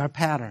should be our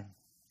pattern.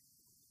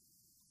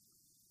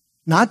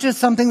 Not just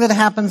something that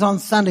happens on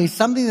Sunday,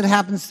 something that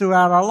happens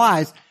throughout our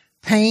lives.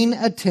 Paying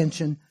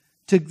attention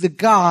to the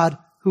God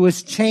who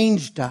has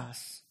changed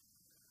us.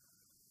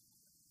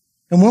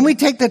 And when we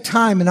take the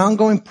time in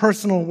ongoing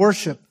personal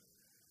worship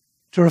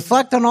to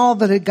reflect on all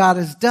that God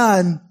has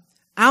done,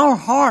 our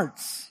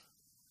hearts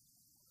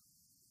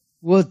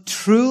will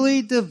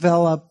truly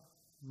develop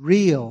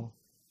real,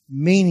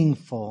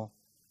 meaningful,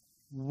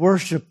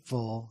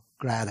 worshipful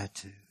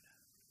gratitude.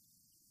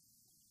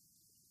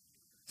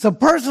 So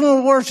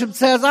personal worship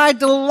says, I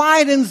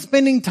delight in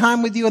spending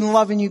time with you and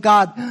loving you,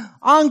 God.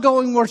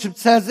 Ongoing worship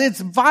says, it's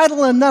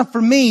vital enough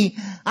for me,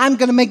 I'm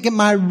going to make it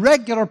my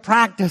regular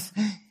practice.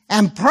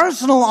 And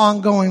personal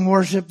ongoing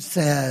worship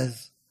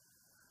says,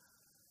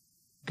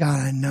 God,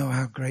 I know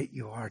how great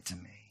you are to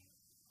me.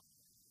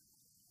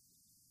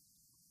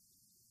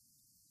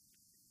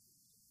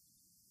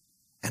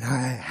 And I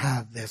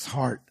have this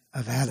heart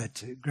of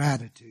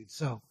gratitude.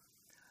 So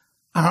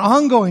our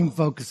ongoing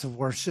focus of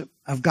worship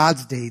of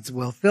God's deeds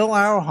will fill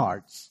our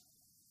hearts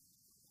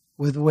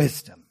with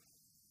wisdom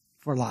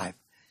for life.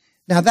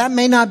 Now, that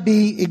may not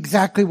be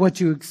exactly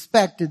what you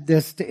expected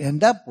this to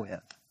end up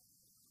with.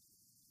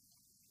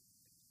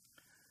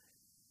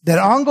 That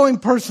ongoing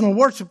personal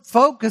worship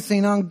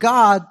focusing on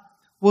God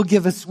will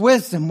give us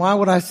wisdom. Why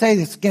would I say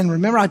this? Again,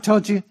 remember I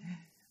told you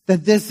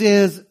that this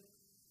is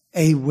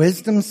a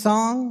wisdom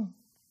song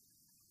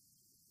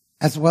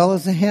as well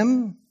as a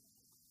hymn.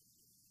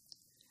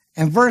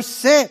 And verse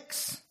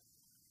 6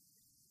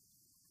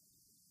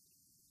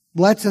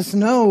 lets us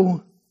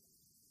know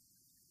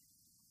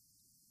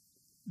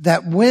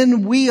that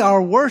when we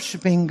are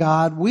worshiping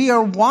God, we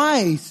are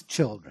wise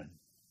children.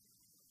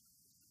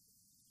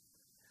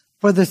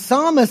 For the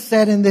psalmist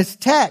said in this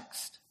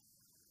text,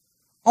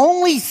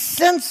 only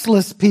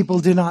senseless people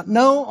do not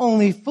know,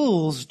 only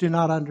fools do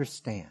not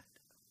understand.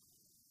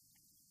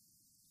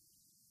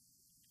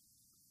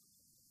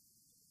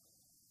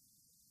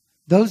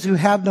 Those who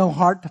have no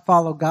heart to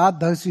follow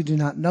God, those who do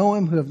not know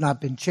Him, who have not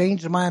been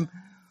changed by Him,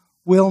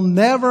 will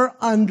never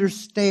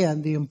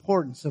understand the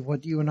importance of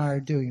what you and I are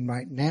doing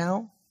right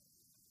now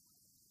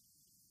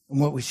and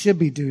what we should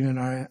be doing in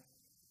our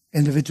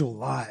individual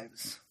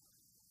lives.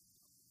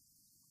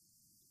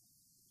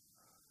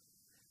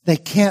 They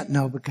can't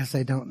know because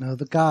they don't know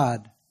the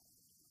God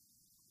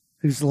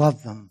who's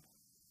loved them.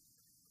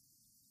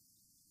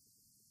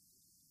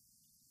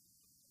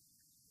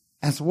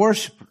 As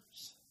worshipers,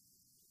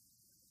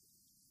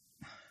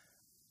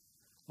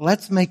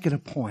 let's make it a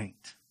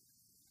point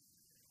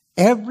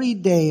every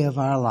day of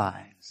our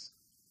lives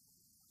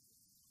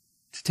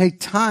to take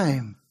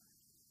time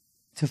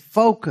to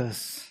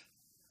focus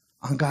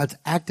on God's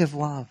active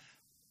love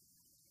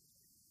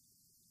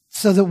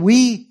so that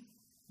we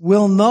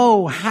will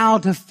know how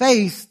to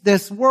face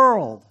this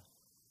world.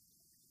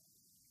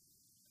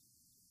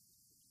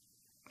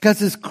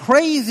 Because as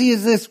crazy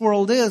as this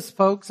world is,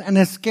 folks, and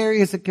as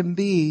scary as it can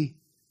be,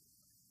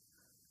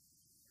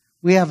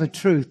 we have a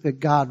truth that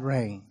God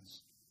reigns.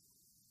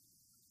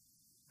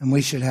 And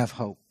we should have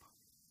hope.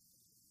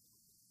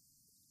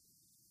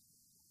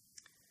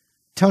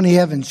 Tony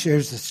Evans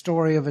shares the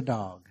story of a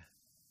dog.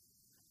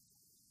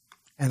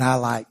 And I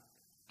like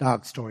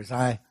dog stories.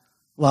 I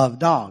love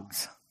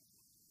dogs.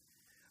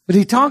 But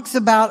he talks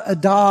about a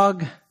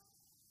dog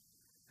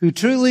who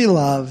truly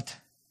loved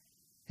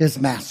his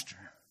master,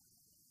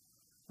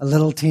 a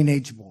little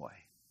teenage boy.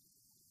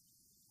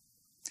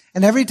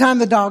 And every time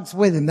the dog's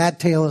with him, that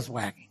tail is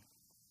wagging.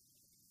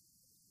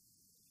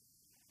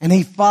 And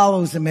he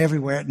follows him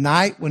everywhere. At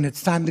night, when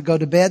it's time to go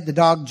to bed, the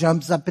dog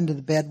jumps up into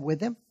the bed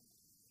with him.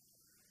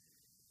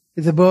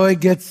 If the boy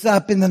gets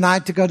up in the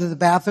night to go to the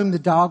bathroom, the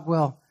dog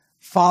will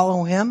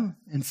follow him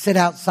and sit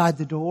outside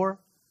the door,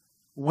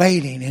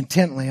 waiting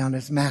intently on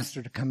his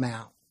master to come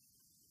out.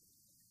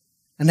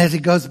 And as he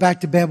goes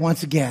back to bed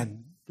once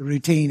again, the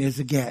routine is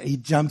again, he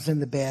jumps in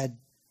the bed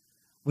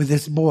with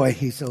this boy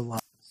he so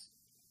loves.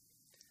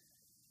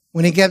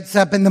 When he gets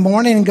up in the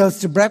morning and goes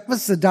to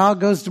breakfast, the dog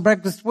goes to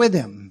breakfast with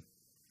him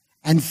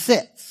and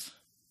sits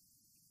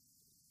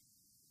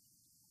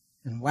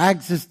and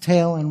wags his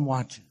tail and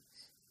watches.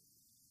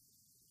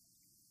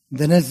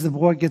 Then as the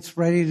boy gets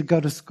ready to go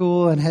to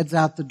school and heads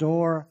out the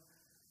door,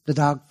 the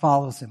dog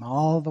follows him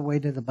all the way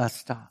to the bus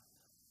stop.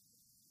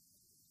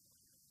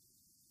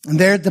 And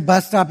there at the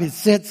bus stop, he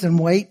sits and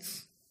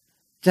waits,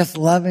 just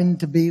loving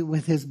to be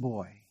with his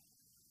boy.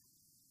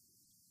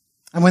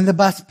 And when the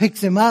bus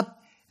picks him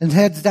up and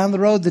heads down the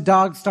road, the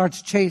dog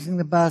starts chasing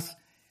the bus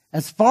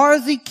as far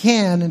as he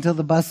can until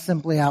the bus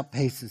simply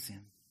outpaces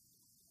him.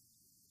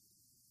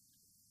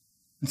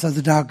 And so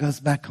the dog goes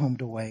back home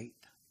to wait.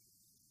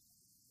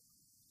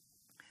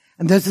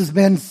 And this has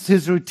been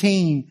his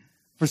routine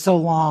for so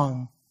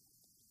long.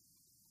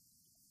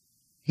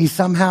 He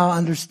somehow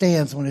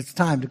understands when it's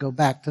time to go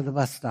back to the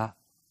bus stop.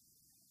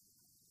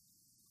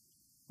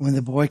 When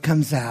the boy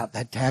comes out,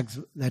 that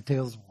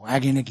tail's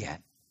wagging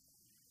again.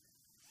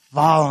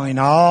 following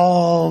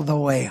all the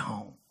way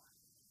home.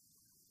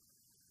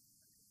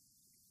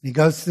 He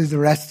goes through the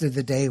rest of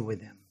the day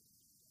with him.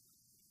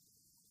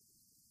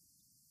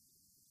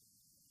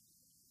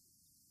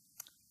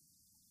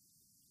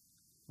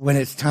 When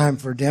it's time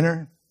for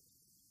dinner,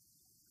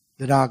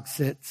 the dog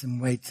sits and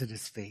waits at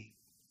his feet.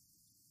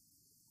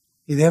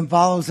 He then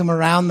follows him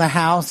around the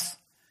house,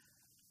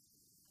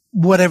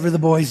 whatever the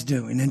boy's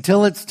doing,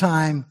 until it's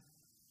time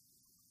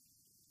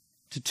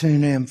to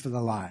tune in for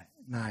the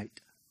night.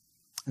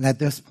 And at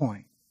this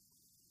point,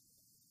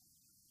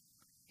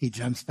 he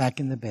jumps back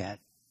in the bed.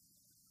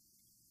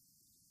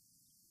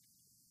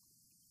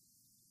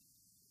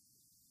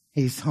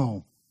 He's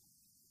home.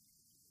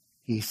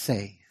 He's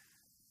safe.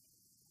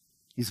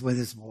 He's with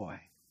his boy.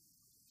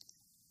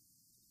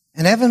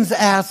 And Evans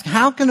asks,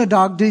 how can a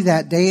dog do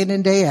that day in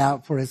and day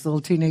out for his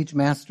little teenage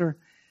master?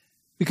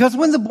 Because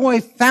when the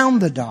boy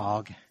found the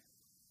dog,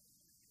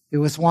 it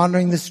was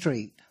wandering the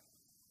street.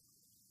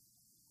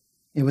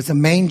 It was a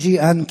mangy,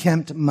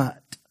 unkempt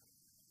mutt.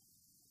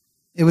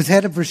 It was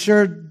headed for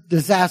sure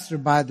disaster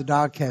by the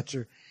dog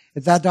catcher.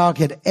 If that dog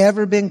had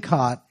ever been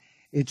caught,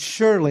 it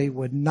surely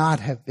would not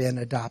have been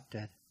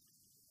adopted,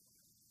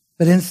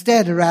 but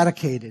instead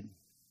eradicated.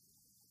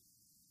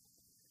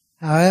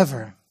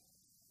 However,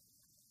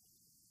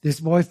 this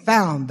boy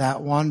found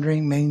that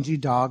wandering, mangy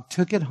dog,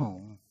 took it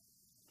home,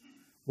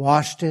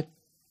 washed it,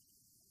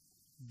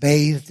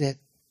 bathed it,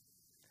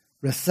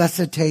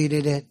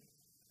 resuscitated it,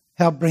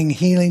 helped bring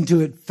healing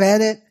to it,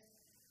 fed it,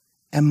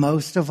 and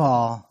most of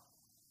all,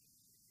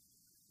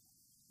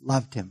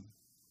 loved him.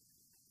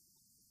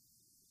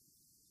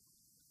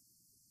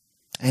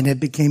 And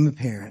it became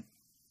apparent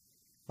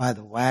by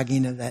the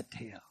wagging of that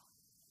tail.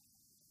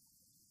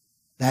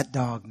 That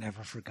dog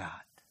never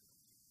forgot.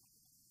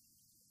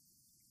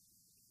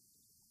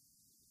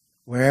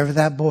 Wherever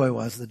that boy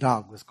was, the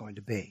dog was going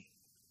to be.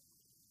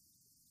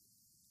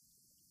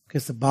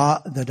 Because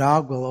the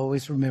dog will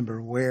always remember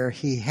where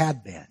he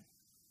had been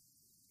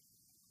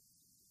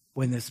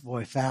when this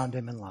boy found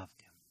him and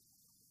loved him.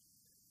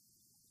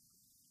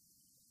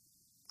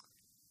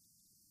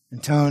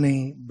 And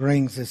Tony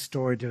brings this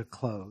story to a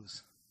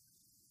close.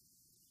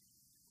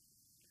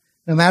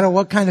 No matter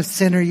what kind of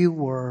sinner you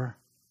were,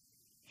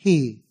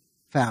 he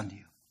found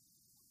you.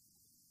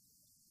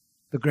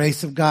 The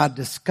grace of God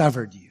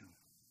discovered you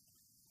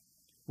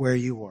where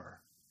you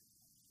were.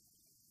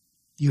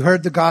 You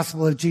heard the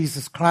gospel of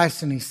Jesus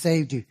Christ and he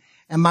saved you.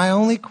 And my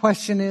only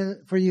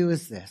question for you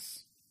is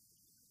this.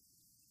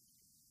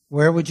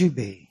 Where would you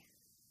be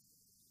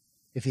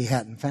if he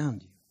hadn't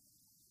found you?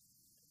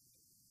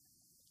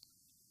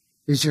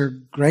 Is your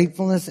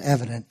gratefulness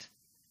evident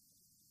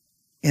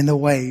in the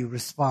way you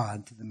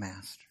respond to the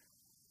Master?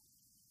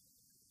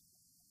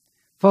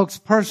 Folks,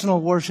 personal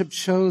worship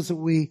shows that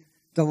we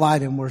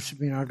delight in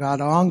worshiping our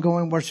God.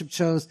 Ongoing worship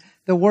shows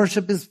that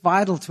worship is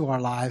vital to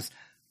our lives.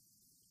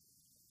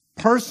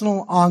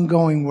 Personal,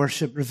 ongoing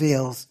worship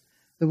reveals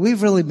that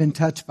we've really been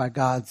touched by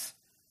God's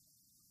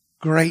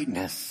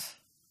greatness,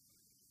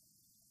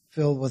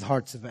 filled with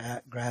hearts of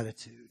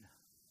gratitude.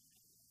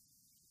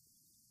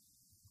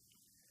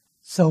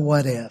 So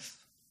what if?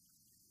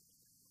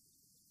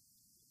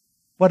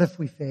 What if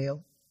we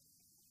fail?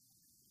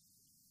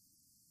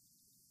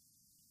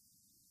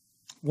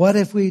 What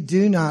if we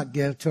do not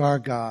give to our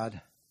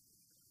God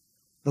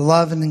the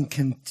love and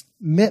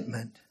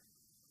commitment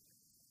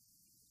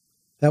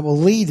that will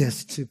lead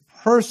us to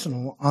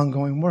personal,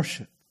 ongoing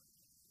worship?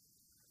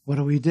 What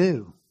do we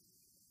do?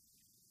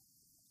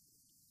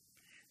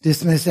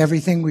 Dismiss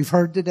everything we've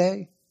heard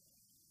today?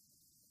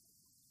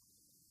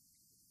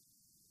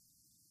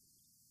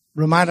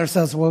 Remind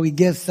ourselves, well, we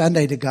give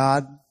Sunday to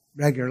God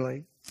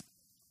regularly.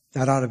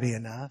 That ought to be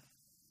enough.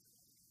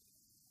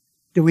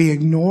 Do we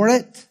ignore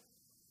it?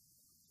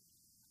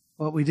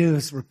 What we do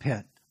is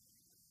repent.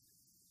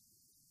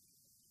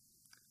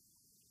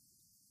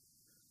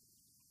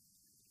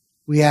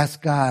 We ask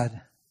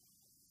God,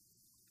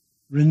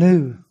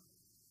 renew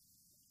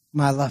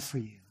my love for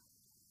you.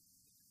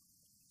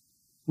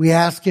 We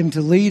ask him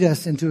to lead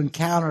us into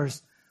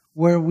encounters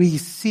where we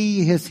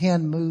see his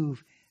hand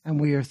move and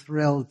we are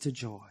thrilled to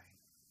joy.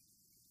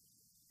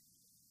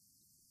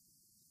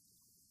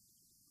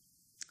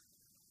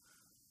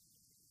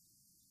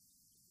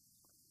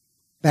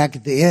 Back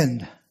at the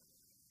end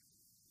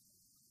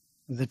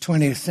of the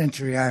 20th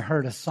century, I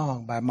heard a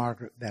song by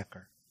Margaret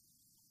Becker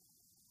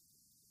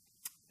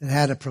that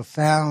had a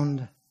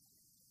profound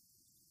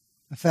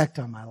effect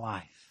on my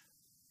life.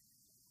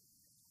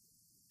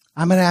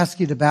 I'm going to ask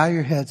you to bow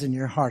your heads and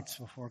your hearts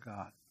before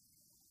God.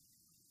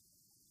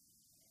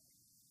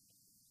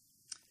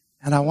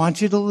 And I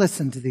want you to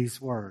listen to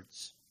these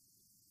words.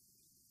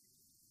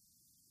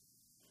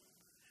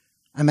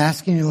 I'm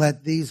asking you to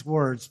let these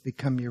words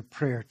become your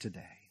prayer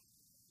today.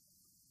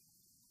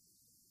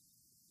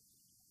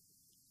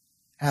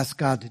 Ask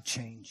God to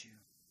change you.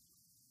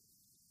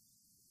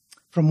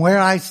 From where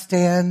I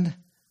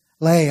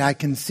lay, I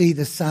can see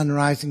the sun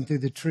rising through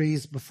the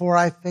trees. Before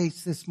I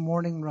face this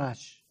morning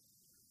rush,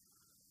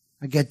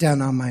 I get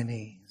down on my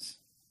knees.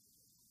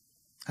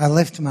 I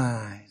lift my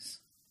eyes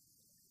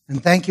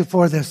and thank you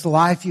for this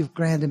life you've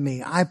granted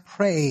me. I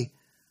pray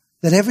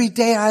that every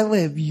day I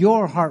live,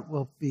 your heart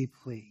will be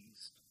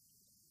pleased.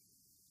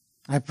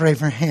 I pray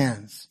for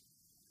hands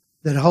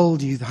that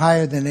hold you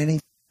higher than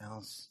anything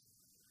else,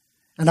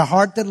 and a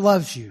heart that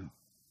loves you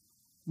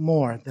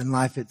more than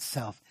life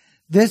itself.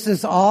 This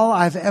is all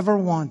I've ever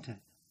wanted.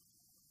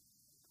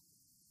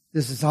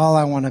 This is all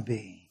I want to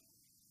be.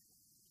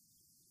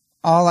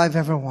 All I've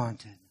ever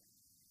wanted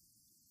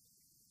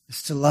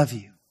is to love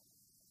you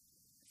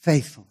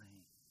faithfully.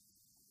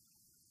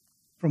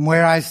 From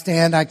where I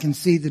stand, I can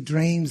see the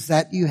dreams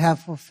that you have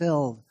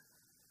fulfilled.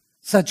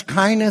 Such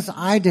kindness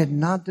I did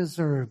not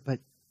deserve, but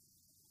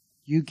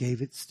you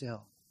gave it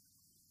still.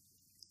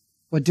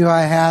 What do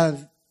I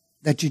have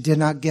that you did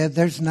not give?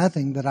 There's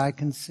nothing that I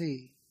can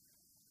see.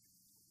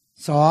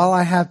 So all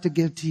I have to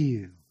give to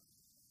you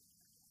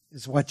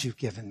is what you've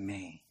given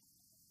me.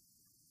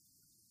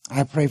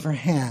 I pray for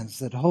hands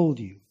that hold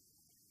you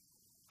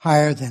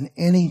higher than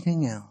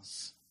anything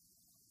else,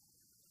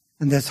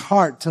 and this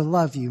heart to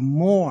love you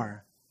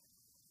more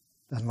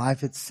than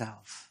life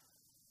itself.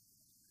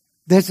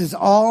 This is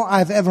all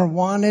I've ever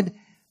wanted.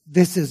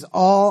 This is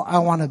all I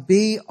want to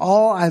be.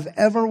 All I've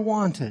ever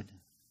wanted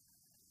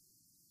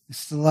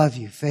is to love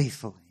you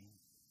faithfully.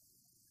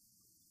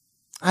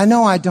 I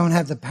know I don't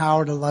have the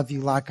power to love you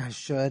like I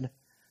should,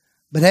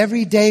 but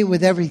every day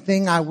with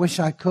everything I wish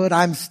I could,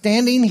 I'm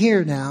standing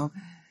here now.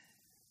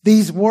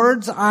 These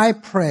words I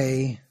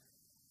pray,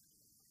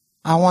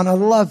 I want to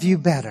love you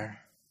better,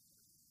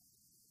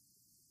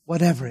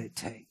 whatever it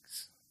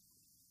takes.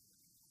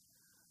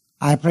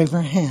 I pray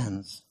for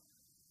hands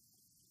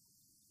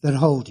that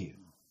hold you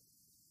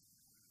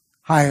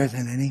higher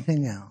than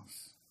anything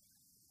else,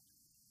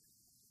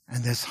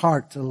 and this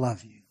heart to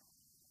love you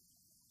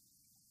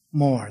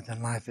more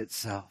than life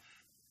itself.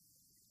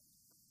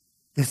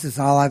 This is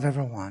all I've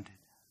ever wanted.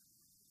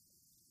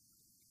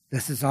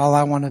 This is all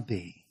I want to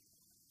be.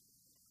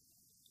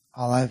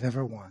 All I've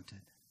ever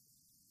wanted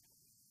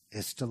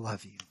is to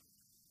love you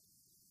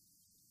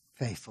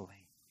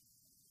faithfully.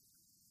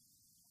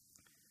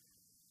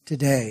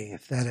 Today,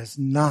 if that is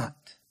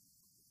not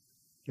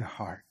your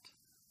heart,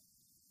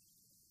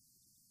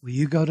 will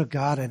you go to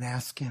God and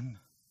ask Him,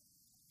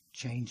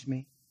 change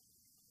me?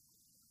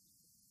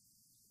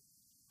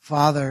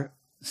 Father,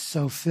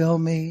 so fill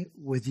me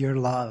with your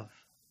love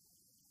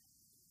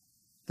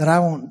that I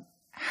won't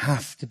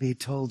have to be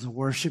told to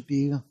worship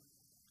you.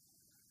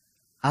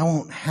 I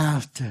won't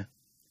have to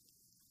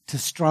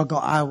struggle.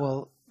 I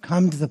will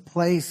come to the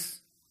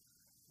place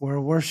where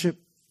worship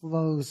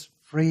flows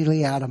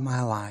freely out of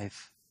my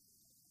life,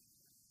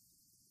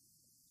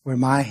 where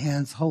my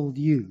hands hold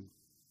you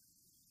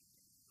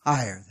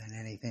higher than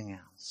anything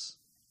else.